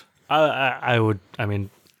kind I would, I mean,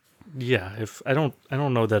 yeah, if I don't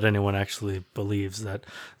know that anyone actually believes that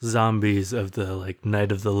zombies of the like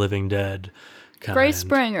Night of the Living Dead kind. Grace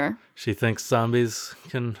Springer. She thinks zombies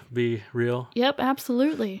can be real. Yep,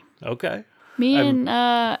 absolutely. Okay. Me and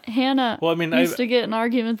Hannah Well, I mean, used to get in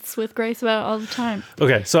arguments with Grace about it all the time.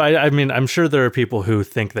 Okay, so I mean, I'm sure there are people who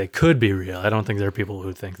think they could be real. I don't think there are people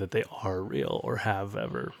who think that they are real or have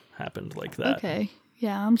ever happened like that. Okay.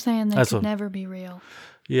 Yeah, I'm saying they That's could what- never be real.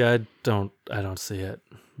 Yeah, I don't see it.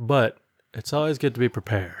 But it's always good to be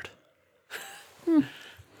prepared.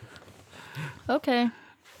 Okay.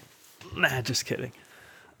 Nah, just kidding.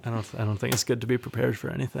 I don't think it's good to be prepared for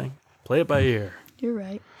anything. Play it by ear. You're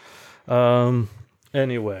right.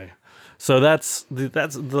 Anyway, so that's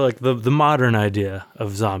the modern idea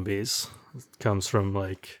of zombies comes from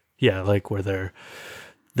like where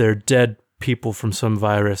they're dead people from some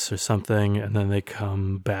virus or something, and then they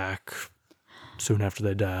come back soon after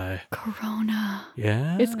they die. Corona.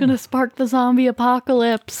 Yeah. It's gonna spark the zombie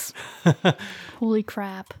apocalypse. Holy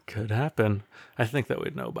crap. Could happen. I think that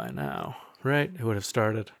we'd know by now, right? It would have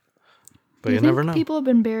started. But Do you you never think know. people have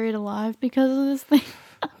been buried alive because of this thing?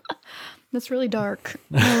 That's really dark.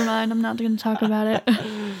 Never mind, I'm not gonna talk about it.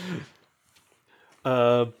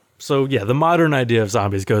 So yeah, the modern idea of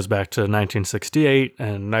zombies goes back to 1968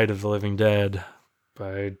 and Night of the Living Dead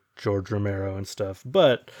by George Romero and stuff.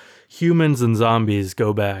 But humans and zombies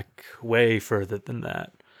go back way further than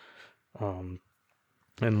that,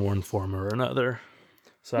 in one form or another.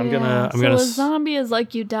 So I'm gonna. A zombie is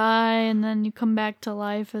like you die and then you come back to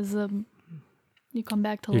life You come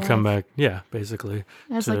back to life. You come back, yeah, basically.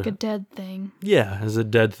 As like a dead thing. Yeah, as a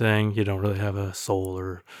dead thing. You don't really have a soul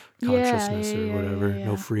or consciousness or whatever. Yeah.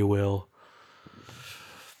 No free will.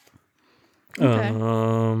 Okay.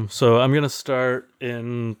 So I'm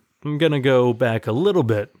gonna go back a little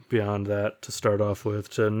bit beyond that to start off with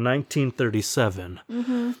to 1937.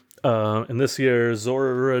 In this year,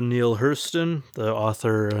 Zora Neale Hurston, the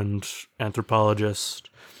author and anthropologist,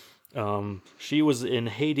 she was in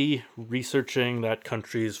Haiti researching that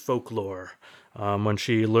country's folklore when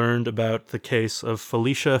she learned about the case of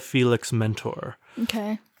Felicia Felix Mentor.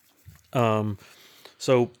 Okay.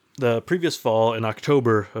 So the previous fall, in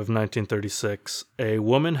October of 1936, a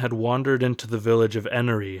woman had wandered into the village of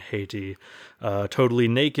Ennery, Haiti, totally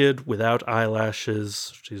naked, without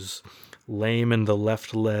eyelashes. She's lame in the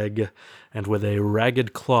left leg, and with a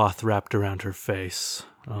ragged cloth wrapped around her face.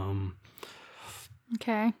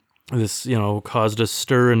 Okay. This, caused a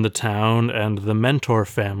stir in the town, and the Mentor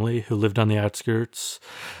family, who lived on the outskirts,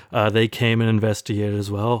 they came and investigated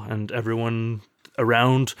as well, and everyone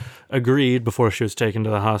around agreed before she was taken to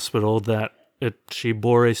the hospital that she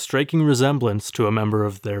bore a striking resemblance to a member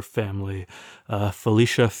of their family,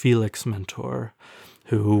 Felicia Felix Mentor,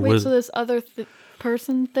 who was... so this other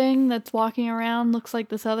person thing that's walking around looks like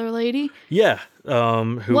this other lady? Yeah,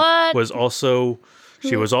 who What? was also...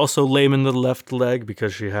 She was also lame in the left leg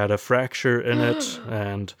because she had a fracture in it,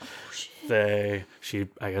 and she,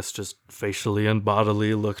 I guess, just facially and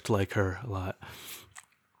bodily looked like her a lot.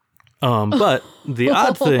 But the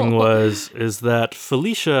odd thing is that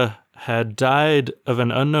Felicia had died of an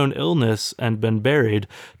unknown illness and been buried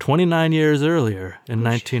 29 years earlier in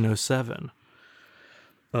 1907.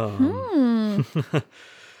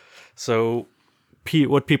 So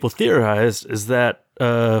what people theorized is that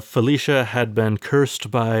Felicia had been cursed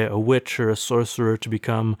by a witch or a sorcerer to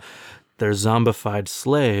become their zombified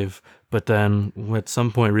slave, but then at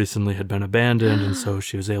some point recently had been abandoned, and so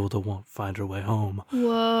she was able to find her way home.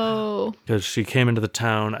 Whoa. Because she came into the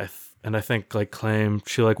town, I think claimed,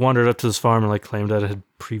 she wandered up to this farm and claimed that it had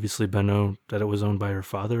previously been known, that it was owned by her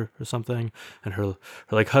father or something, and her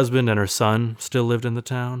husband and her son still lived in the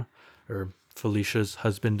town, or Felicia's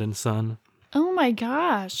husband and son. Oh my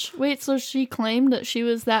gosh. Wait, so she claimed that she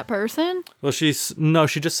was that person? Well, she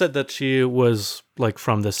just said that she was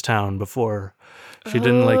from this town before. She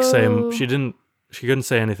didn't say, she couldn't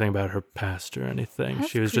say anything about her past or anything. That's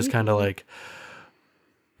she was just kind of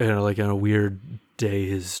in a weird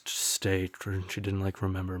dazed state where she didn't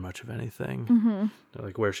remember much of anything. Mm-hmm.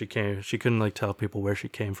 Where she came, she couldn't tell people where she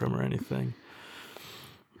came from or anything.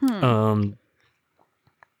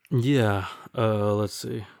 Yeah, let's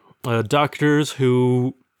see. Doctors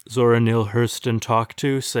who Zora Neale Hurston talked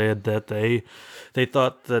to said that they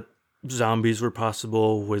thought that zombies were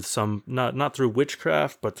possible with some, not through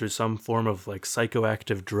witchcraft, but through some form of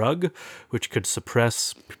psychoactive drug, which could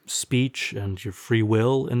suppress speech and your free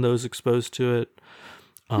will in those exposed to it.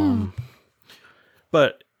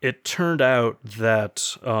 But it turned out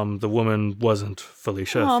that the woman wasn't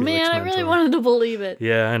Felicia. Oh man, I really wanted to believe it.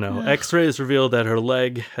 Yeah, I know. X-rays revealed that her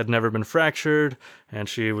leg had never been fractured, and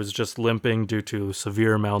she was just limping due to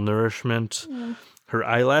severe malnourishment. Her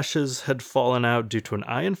eyelashes had fallen out due to an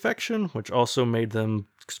eye infection, which also made them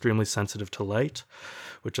extremely sensitive to light,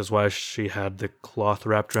 which is why she had the cloth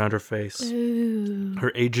wrapped around her face. Ooh.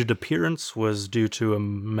 Her aged appearance was due to a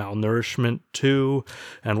malnourishment too,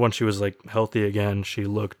 and once she was healthy again, she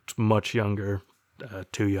looked much younger,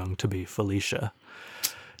 too young to be Felicia.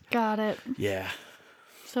 Got it. Yeah.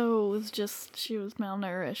 So it was just, she was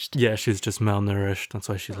malnourished. Yeah, she's just malnourished. That's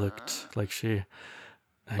why she looked like she,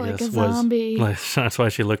 I guess, a zombie. That's why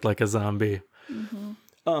she looked like a zombie.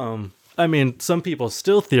 Mm-hmm. I mean, some people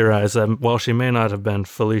still theorize that while she may not have been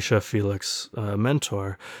Felicia Felix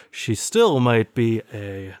Mentor, she still might be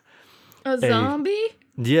a zombie?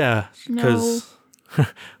 Yeah, because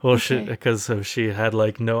Well, Okay. because she had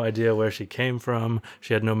like no idea where she came from.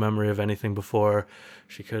 She had no memory of anything before.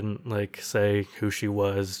 She couldn't like say who she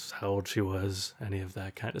was, how old she was, any of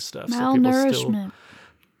that kind of stuff. So people still Malnourishment.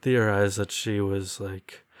 theorize that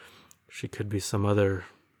she could be some other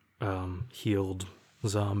healed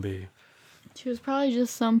zombie. She was probably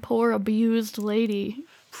just some poor abused lady.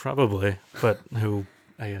 Probably, but who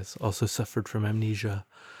I guess also suffered from amnesia.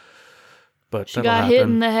 But She that'll got hit in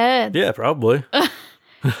happen. the head Yeah, probably.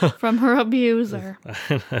 from her abuser.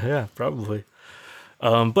 Yeah, probably.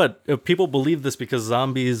 But people believe this because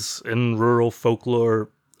zombies in rural folklore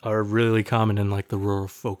are really common in like the rural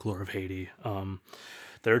folklore of Haiti.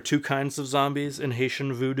 There are two kinds of zombies in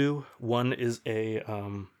Haitian voodoo. One is a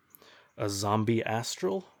zombie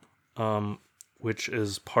astral, which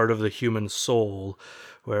is part of the human soul,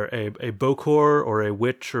 where a bokor or a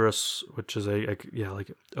witch or which is a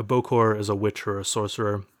bokor is a witch or a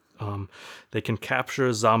sorcerer. They can capture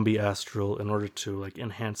a zombie astral in order to like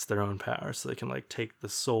enhance their own power. So they can like take the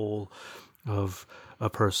soul of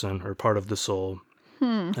a person or part of the soul,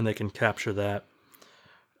 and they can capture that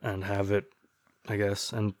and have it, I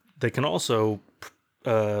guess. And they can also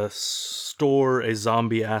store a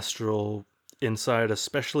zombie astral inside a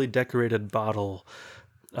specially decorated bottle,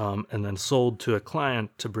 and then sold to a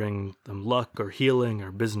client to bring them luck or healing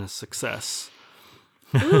or business success.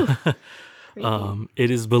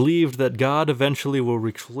 It is believed that God eventually will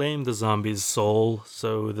reclaim the zombie's soul.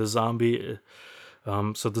 So the zombie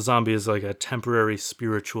is like a temporary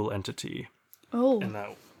spiritual entity. Oh. In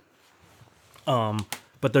that.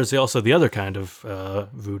 But there's also the other kind of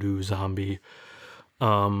voodoo zombie,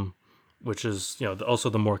 which is also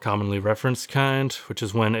the more commonly referenced kind, which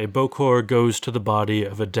is when a bokor goes to the body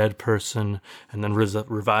of a dead person and then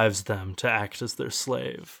revives them to act as their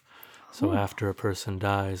slave. So after a person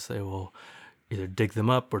dies, they will either dig them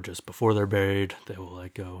up or just before they're buried, they will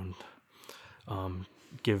like go and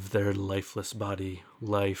give their lifeless body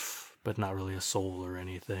life, but not really a soul or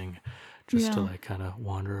anything, just to like kind of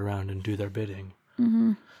wander around and do their bidding.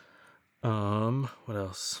 What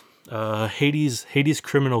else? Haiti's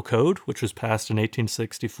criminal code, which was passed in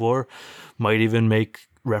 1864, might even make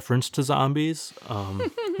reference to zombies,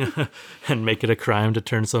 and make it a crime to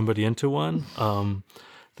turn somebody into one.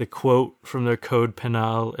 The quote from their code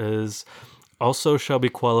penal is, "Also shall be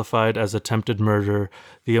qualified as attempted murder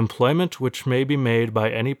the employment which may be made by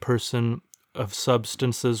any person of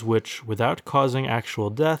substances which, without causing actual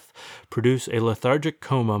death, produce a lethargic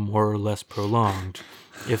coma more or less prolonged.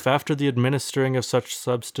 If after the administering of such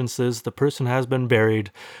substances the person has been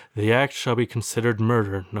buried, the act shall be considered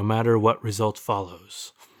murder, no matter what result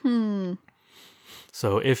follows."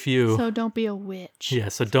 So if you... So don't be a witch. Yeah,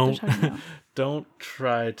 so That's what they're talking about. don't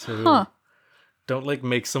try to... Don't like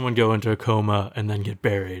make someone go into a coma and then get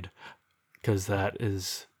buried, because that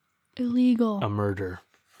is Illegal. a murder.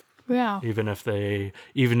 Yeah. Even if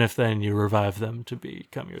then you revive them to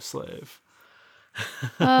become your slave.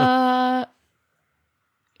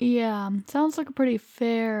 Yeah. Sounds like a pretty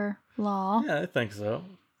fair law. Yeah, I think so.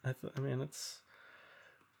 I mean, it's...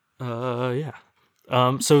 yeah.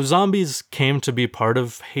 So zombies came to be part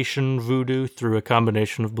of Haitian voodoo through a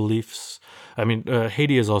combination of beliefs. I mean,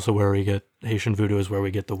 Haiti is also where we get... Haitian voodoo is where we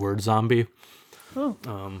get the word zombie. Oh.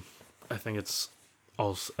 I think it's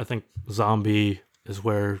also... I think zombie is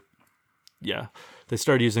where... Yeah, they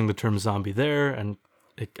started using the term zombie there, and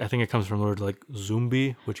I think it comes from the word like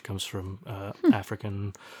zumbi, which comes from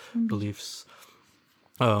African beliefs.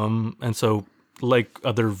 And so, like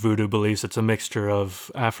other voodoo beliefs, it's a mixture of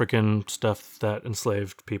African stuff that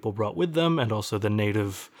enslaved people brought with them, and also the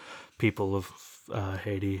native people of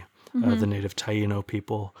Haiti, the native Taino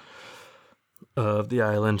people of the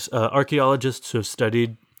island. Archaeologists who have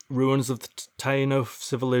studied ruins of the Taino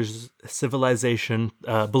civilization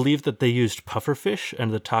believe that they used pufferfish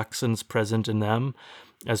and the toxins present in them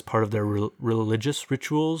as part of their religious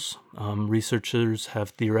rituals. Researchers have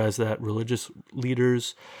theorized that religious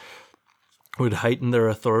leaders would heighten their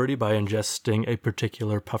authority by ingesting a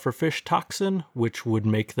particular pufferfish toxin, which would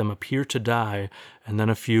make them appear to die, and then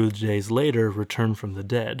a few days later return from the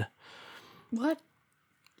dead. What?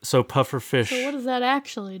 So pufferfish... So what does that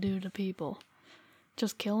actually do to people?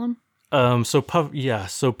 Just kill them? So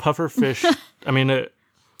pufferfish... I mean,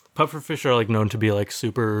 pufferfish are like known to be like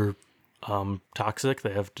super toxic.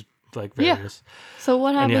 They have like various... So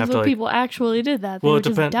what happens when people actually did that? They Well, would it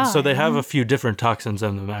depends. just die, So they have a few different toxins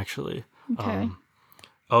in them, actually. Okay.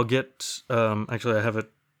 I'll get... actually, I have it...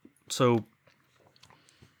 So...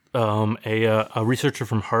 A researcher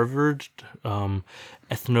from Harvard,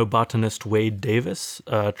 ethnobotanist Wade Davis,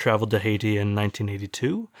 traveled to Haiti in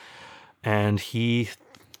 1982, and he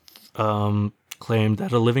claimed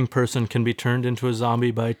that a living person can be turned into a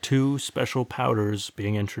zombie by two special powders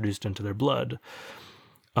being introduced into their blood.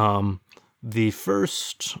 The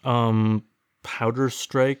first powder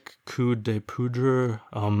strike, coup de poudre,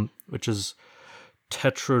 which is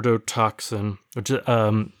tetrodotoxin, which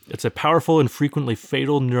it's a powerful and frequently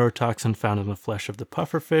fatal neurotoxin found in the flesh of the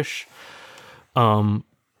pufferfish,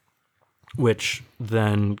 which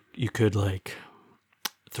then you could like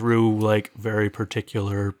through like very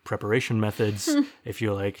particular preparation methods, if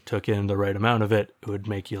you like took in the right amount of it, it would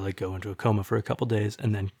make you like go into a coma for a couple days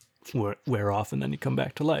and then wear off, and then you come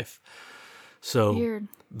back to life. So Weird.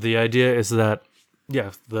 the idea is that,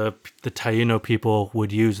 yeah, the Taino people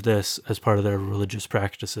would use this as part of their religious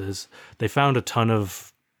practices. They found a ton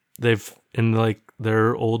of, in like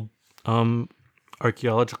their old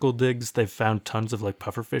archaeological digs, they've found tons of like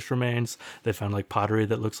pufferfish remains. They found like pottery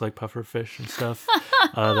that looks like pufferfish and stuff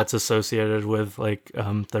that's associated with like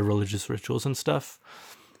their religious rituals and stuff.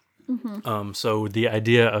 So the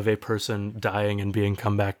idea of a person dying and being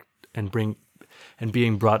come back and being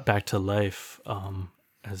brought back to life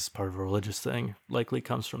as part of a religious thing likely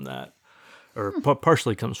comes from that, or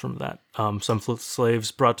partially comes from that. Some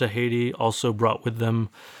slaves brought to Haiti also brought with them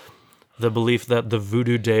the belief that the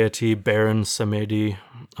voodoo deity Baron Samedi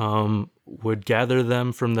would gather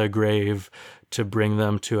them from their grave to bring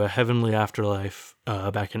them to a heavenly afterlife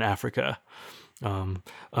back in Africa,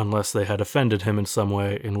 unless they had offended him in some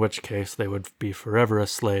way, in which case they would be forever a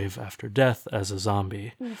slave after death as a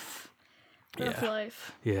zombie. Rough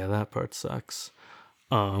life. Yeah, that part sucks.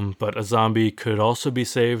 But a zombie could also be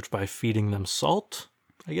saved by feeding them salt,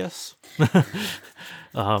 I guess.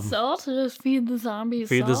 Salt? Just feed the zombies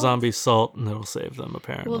Feed salt? the zombies salt and it'll save them,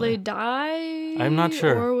 apparently. Will they die? I'm not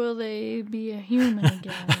sure. Or will they be a human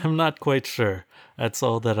again? I'm not quite sure. That's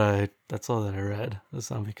all that I read. The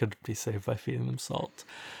zombie could be saved by feeding them salt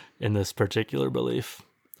in this particular belief.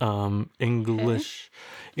 English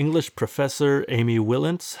professor Amy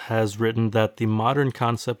Willents has written that the modern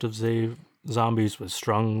concept of zombies was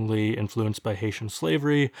strongly influenced by Haitian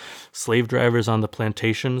slavery. Slave drivers on the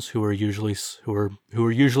plantations, who were usually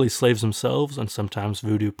slaves themselves and sometimes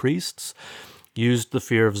voodoo priests, used the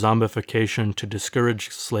fear of zombification to discourage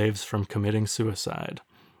slaves from committing suicide.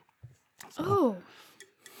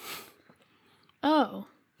 Oh.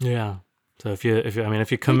 Yeah. So if you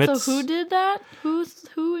commit, Wait, so who did that? Who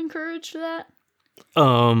encouraged that?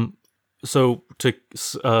 So to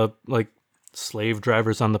like slave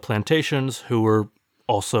drivers on the plantations who were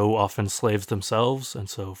also often slaves themselves, and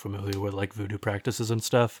so familiar with like voodoo practices and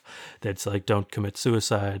stuff, they'd like, don't commit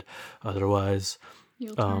suicide, otherwise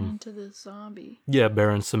You'll turn into this zombie. Yeah,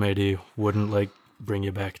 Baron Samedi wouldn't like bring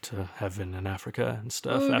you back to heaven in Africa and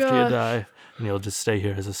stuff Oh, after gosh. you die, and you'll just stay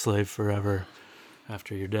here as a slave forever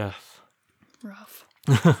after your death. Rough.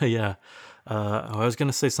 Yeah. I was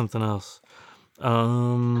gonna say something else.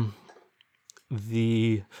 Back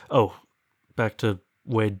to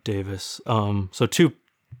Wade Davis. I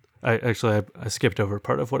skipped over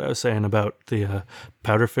part of what I was saying about the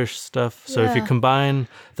powderfish stuff. So if you Yeah. combine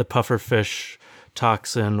the pufferfish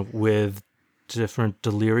toxin with different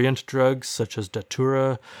deliriant drugs such as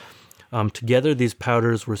datura, together these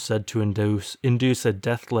powders were said to induce a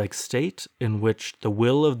death-like state in which the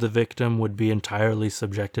will of the victim would be entirely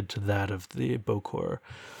subjected to that of the Bokor.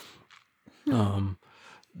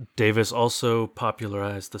 Davis also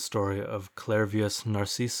popularized the story of Clervius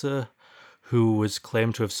Narcissa, who was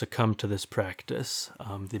claimed to have succumbed to this practice.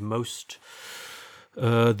 The most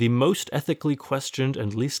ethically questioned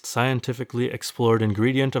and least scientifically explored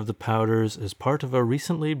ingredient of the powders is part of a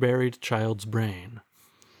recently buried child's brain.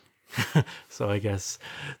 So I guess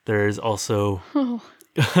there's also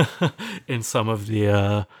in some of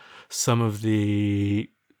the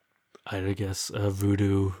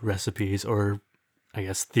voodoo recipes, or I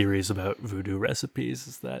guess theories about voodoo recipes,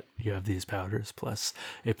 is that you have these powders plus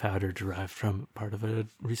a powder derived from part of a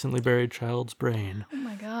recently buried child's brain. Oh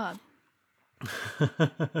my god.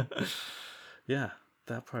 Yeah,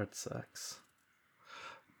 that part sucks.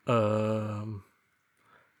 Anyway.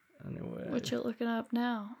 What you looking up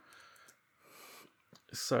now?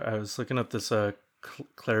 Sorry, I was looking up this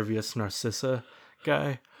Clervius Narcissa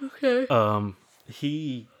guy. Okay.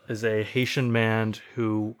 He is a Haitian man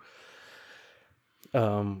who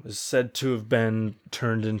is said to have been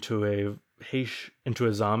turned into a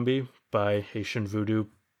zombie by Haitian voodoo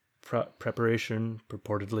preparation,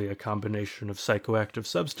 purportedly a combination of psychoactive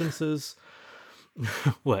substances.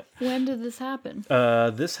 What? When did this happen?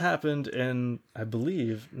 This happened in, I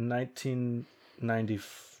believe, 1990,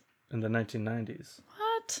 in the 1990s.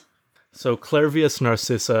 What? So Clervius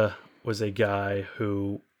Narcissa was a guy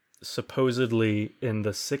who supposedly in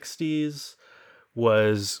the 60s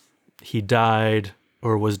was he died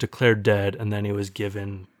or was declared dead, and then he was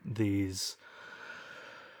given these,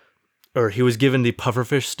 or he was given the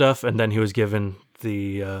pufferfish stuff, and then he was given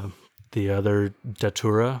the other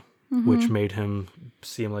datura, which made him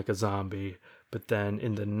seem like a zombie. But then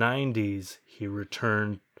in the 90s, he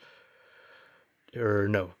returned, or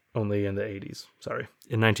no, only in the 80s, sorry.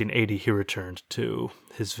 In 1980, he returned to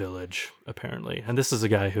his village, apparently. And this is a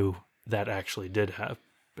guy who that actually did happen,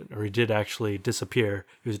 or he did actually disappear.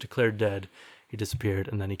 He was declared dead, he disappeared,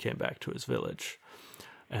 and then he came back to his village.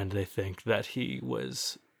 And they think that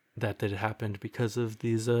that it happened because of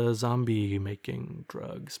these zombie-making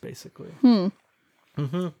drugs, basically.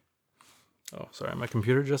 Oh, sorry, my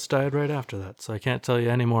computer just died right after that, so I can't tell you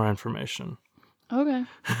any more information. Okay.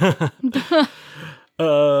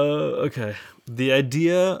 Okay. The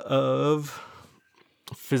idea of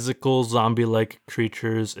physical zombie-like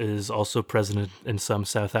creatures is also present in some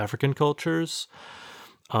South African cultures,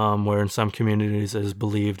 where in some communities it is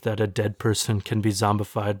believed that a dead person can be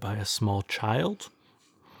zombified by a small child.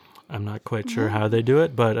 I'm not quite sure how they do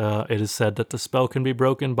it, but it is said that the spell can be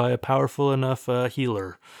broken by a powerful enough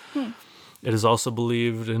healer. It is also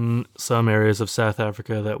believed in some areas of South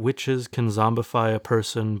Africa that witches can zombify a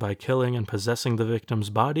person by killing and possessing the victim's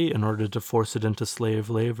body in order to force it into slave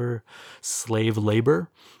labor.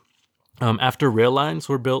 After rail lines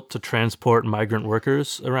were built to transport migrant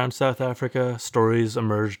workers around South Africa, stories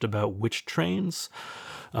emerged about witch trains,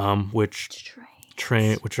 which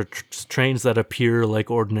are trains that appear like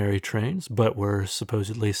ordinary trains, but were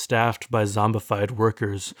supposedly staffed by zombified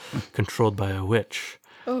workers controlled by a witch.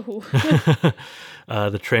 Oh.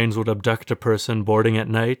 The trains would abduct a person boarding at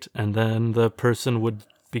night, and then the person would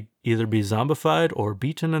either be zombified or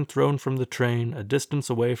beaten and thrown from the train a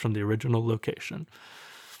distance away from the original location.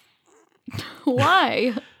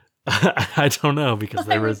 Why? I don't know, because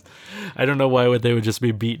I don't know why they would just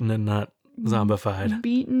be beaten and not zombified.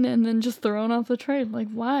 Beaten and then just thrown off the train.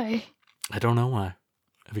 Like, why? I don't know why.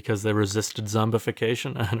 Because they resisted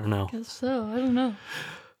zombification? I don't know. I guess so. I don't know.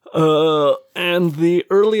 And the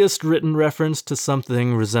earliest written reference to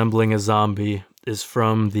something resembling a zombie is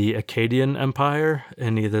from the Akkadian Empire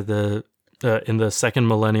in either in the second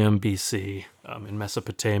millennium BC, in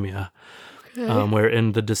Mesopotamia, where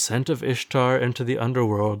in the descent of Ishtar into the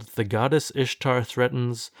underworld, the goddess Ishtar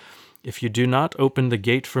threatens, "If you do not open the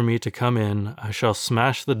gate for me to come in, I shall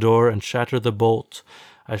smash the door and shatter the bolt.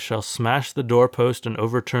 I shall smash the doorpost and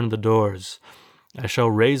overturn the doors. I shall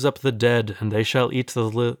raise up the dead, and they shall eat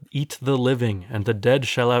the living, and the dead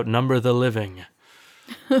shall outnumber the living."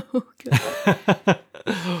 Oh, God.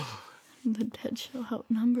 The dead shall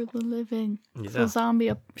outnumber the living. Yeah. So zombie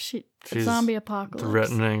apocalypse.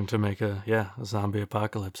 Threatening to make a zombie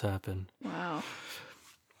apocalypse happen. Wow.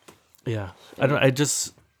 Yeah. I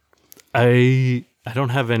don't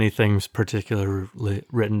have anything particularly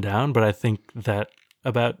written down, but I think that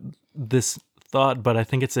about this thought, but I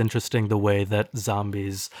think it's interesting the way that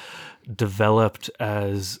zombies developed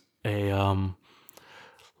as a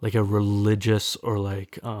like a religious or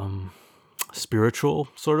like spiritual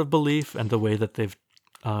sort of belief, and the way that they've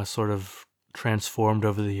sort of transformed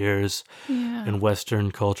over the years in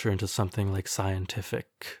Western culture into something like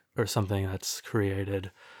scientific or something that's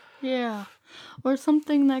created. Yeah. Or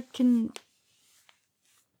something that can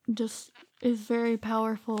just is very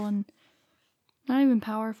powerful, and not even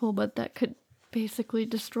powerful, but that could basically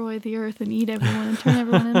destroy the earth and eat everyone and turn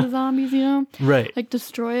everyone into zombies, you know? Right. Like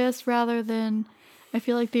destroy us, rather than, I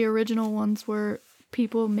feel like the original ones were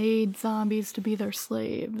people made zombies to be their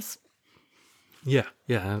slaves. Yeah.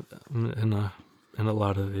 In a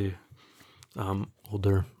lot of the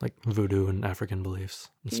older like voodoo and African beliefs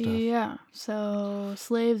and stuff. Yeah. So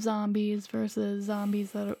slave zombies versus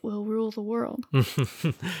zombies that will rule the world.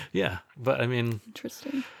 Yeah, but I mean,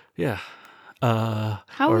 Interesting. yeah.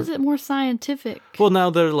 How is it more scientific? Well,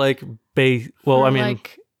 now they're like Or, I mean,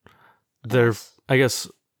 like, they're. I guess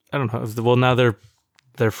I don't know. Well, now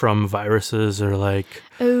they're from viruses or like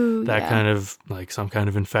that kind of like some kind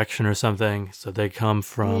of infection or something. So they come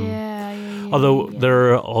from. Although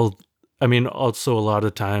they're all. I mean, also a lot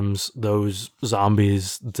of times those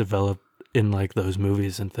zombies develop in like those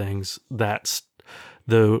movies and things. That's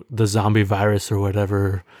the zombie virus or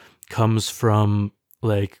whatever comes from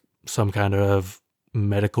like some kind of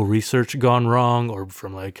medical research gone wrong, or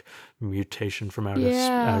from like mutation from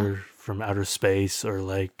outer space, or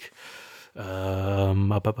like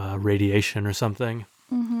radiation or something.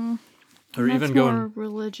 Mm-hmm. Or and even that's more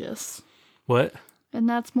religious. What? And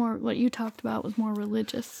that's more what you talked about was more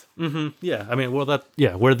religious. Mm-hmm. Yeah, I mean, where the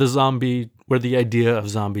idea of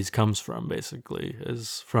zombies comes from, basically,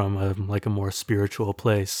 is from like a more spiritual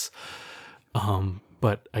place.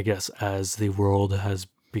 But I guess as the world has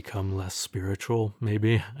become less spiritual,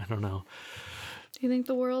 maybe, I don't know. Do you think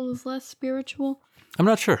the world is less spiritual? I'm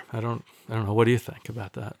not sure. I don't know. What do you think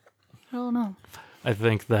about that? I don't know. I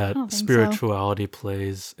think that don't think so. spirituality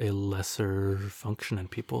plays a lesser function in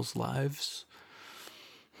people's lives.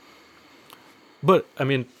 But, I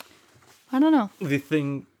mean, I don't know. the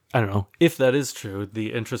thing, I don't know, if that is true,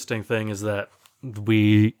 the interesting thing is that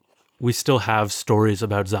we still have stories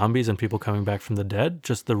about zombies and people coming back from the dead,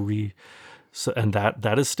 just and that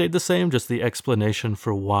has stayed the same, just the explanation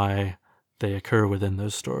for why they occur within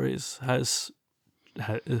those stories has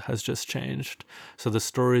just changed. So the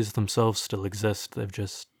stories themselves still exist,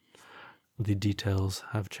 the details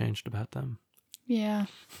have changed about them. Yeah.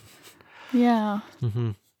 Yeah.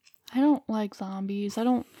 Mm-hmm. I don't like zombies. I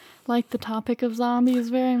don't like the topic of zombies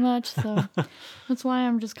very much, so that's why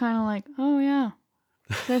I'm just kind of like, oh yeah.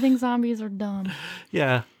 'Cause I think zombies are dumb.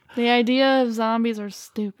 Yeah. The idea of zombies are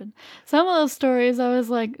stupid. Some of those stories I was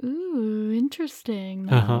like, ooh, interesting.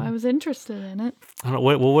 No, I was interested in it. I don't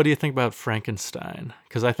know. What do you think about Frankenstein?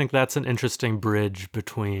 Because I think that's an interesting bridge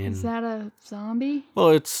between. Is that a zombie? Well,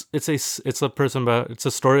 it's a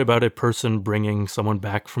story about a person bringing someone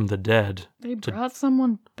back from the dead. They brought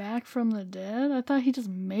someone back from the dead? I thought he just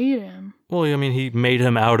made him. Well, I mean, he made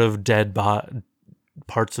him out of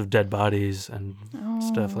parts of dead bodies and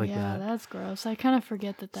stuff like that. Yeah, that's gross. I kind of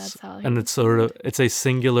forget that's how. And it's it's a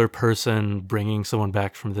singular person bringing someone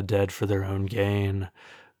back from the dead for their own gain,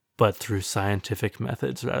 but through scientific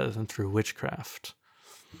methods rather than through witchcraft.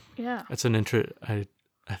 Yeah. It's an I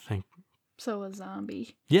think. So a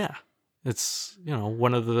zombie. Yeah, it's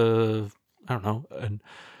one of the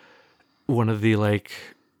one of the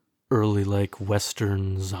early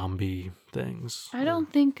Western zombie things. I don't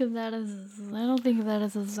think of that as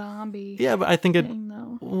a zombie. Yeah, but I think thing,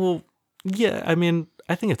 though. Well, yeah. I mean,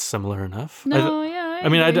 I think it's similar enough. No, yeah. I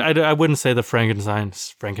mean, I wouldn't say that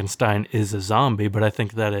Frankenstein is a zombie, but I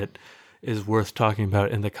think that it is worth talking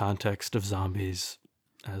about in the context of zombies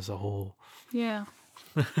as a whole. Yeah.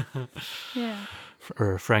 Yeah.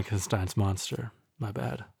 Or Frankenstein's monster. My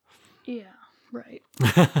bad. Yeah. Right.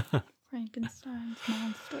 Frankenstein's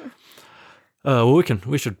monster. Well,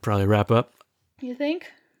 we should probably wrap up. You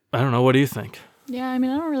think? I don't know. What do you think? Yeah, I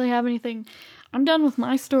mean, I don't really have anything. I'm done with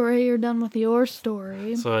my story. You're done with your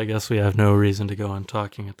story. So I guess we have no reason to go on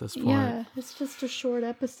talking at this point. Yeah, it's just a short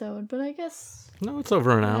episode, but I guess... No, it's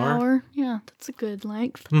over an hour. Yeah, that's a good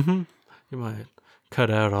length. Mm-hmm. You might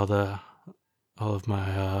cut out all of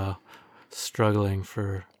my struggling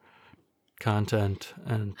for content,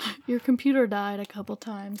 and your computer died a couple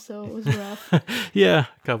times, so it was rough. Yeah,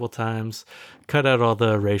 a couple times. Cut out all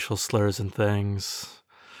the racial slurs and things.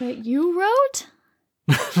 That you wrote?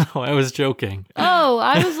 No, I was joking. Oh,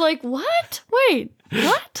 I was like, what? Wait,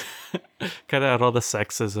 what? Cut out all the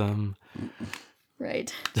sexism.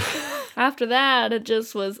 Right. After that, it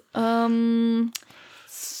just was,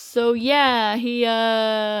 so yeah, he,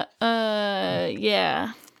 yeah.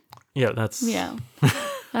 Yeah, that's... Yeah.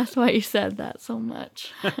 That's why you said that so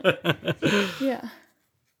much. Yeah.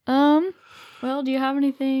 Well, do you have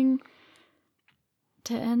anything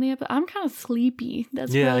to end the episode? I'm kind of sleepy.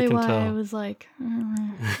 That's probably why tell. I was like...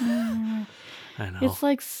 I know. It's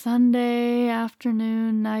like Sunday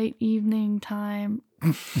afternoon, night, evening time.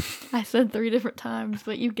 I said 3 different times,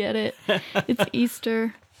 but you get it. It's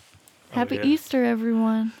Easter. Happy Easter,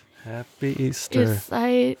 everyone. Happy Easter. It's,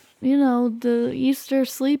 the Easter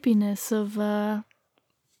sleepiness of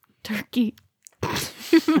turkey.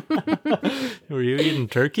 Were you eating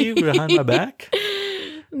turkey behind my back?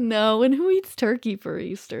 No, and who eats turkey for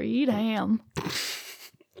Easter? You eat ham.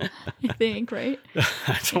 I think, right?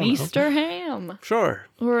 I don't know. Easter ham. Sure.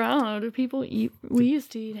 Or I don't know, do people eat... We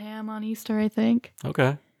used to eat ham on Easter, I think.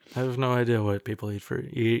 Okay. I have no idea what people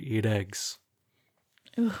eat eggs.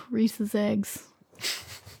 Ooh, Reese's eggs.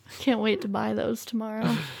 Can't wait to buy those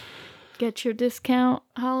tomorrow. Get your discount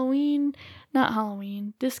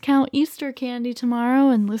discount Easter candy tomorrow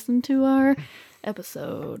and listen to our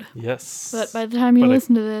episode. Yes. But by the time you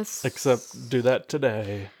listen to this... Except do that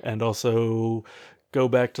today. And also go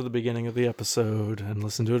back to the beginning of the episode and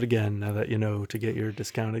listen to it again now that you know to get your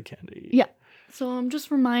discounted candy. Yeah. So I'm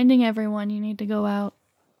just reminding everyone you need to go out,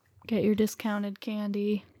 get your discounted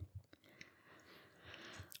candy.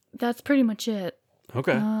 That's pretty much it.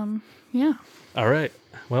 Okay. Yeah. All right.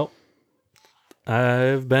 Well,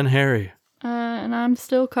 I've been Harry. And I'm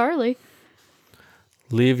still Carly.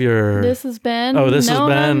 Leave your... This has been... This has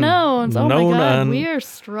been... Unknowns. Oh my God, we are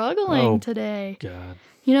struggling today. God.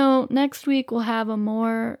 Next week we'll have a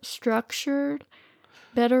more structured,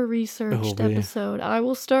 better researched episode. I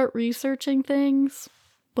will start researching things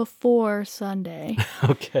before Sunday.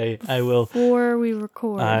 Okay, I will. Before we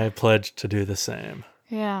record. I pledge to do the same.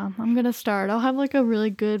 Yeah, I'm going to start. I'll have like a really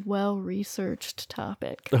good, well-researched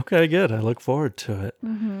topic. Okay, good. I look forward to it.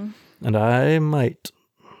 Mm-hmm. And I might.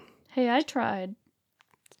 Hey, I tried.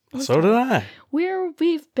 So did I.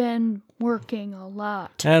 We've been working a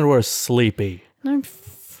lot. And we're sleepy. I'm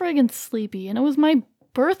friggin' sleepy. And it was my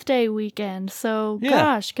birthday weekend. So, Yeah.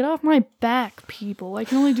 gosh, get off my back, people. I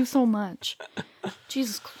can only do so much.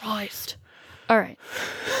 Jesus Christ. All right.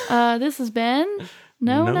 This has been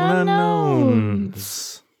No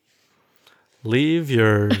Knowns. Leave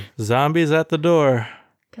your zombies at the door.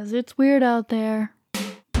 Because it's weird out there.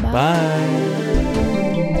 Bye. Bye.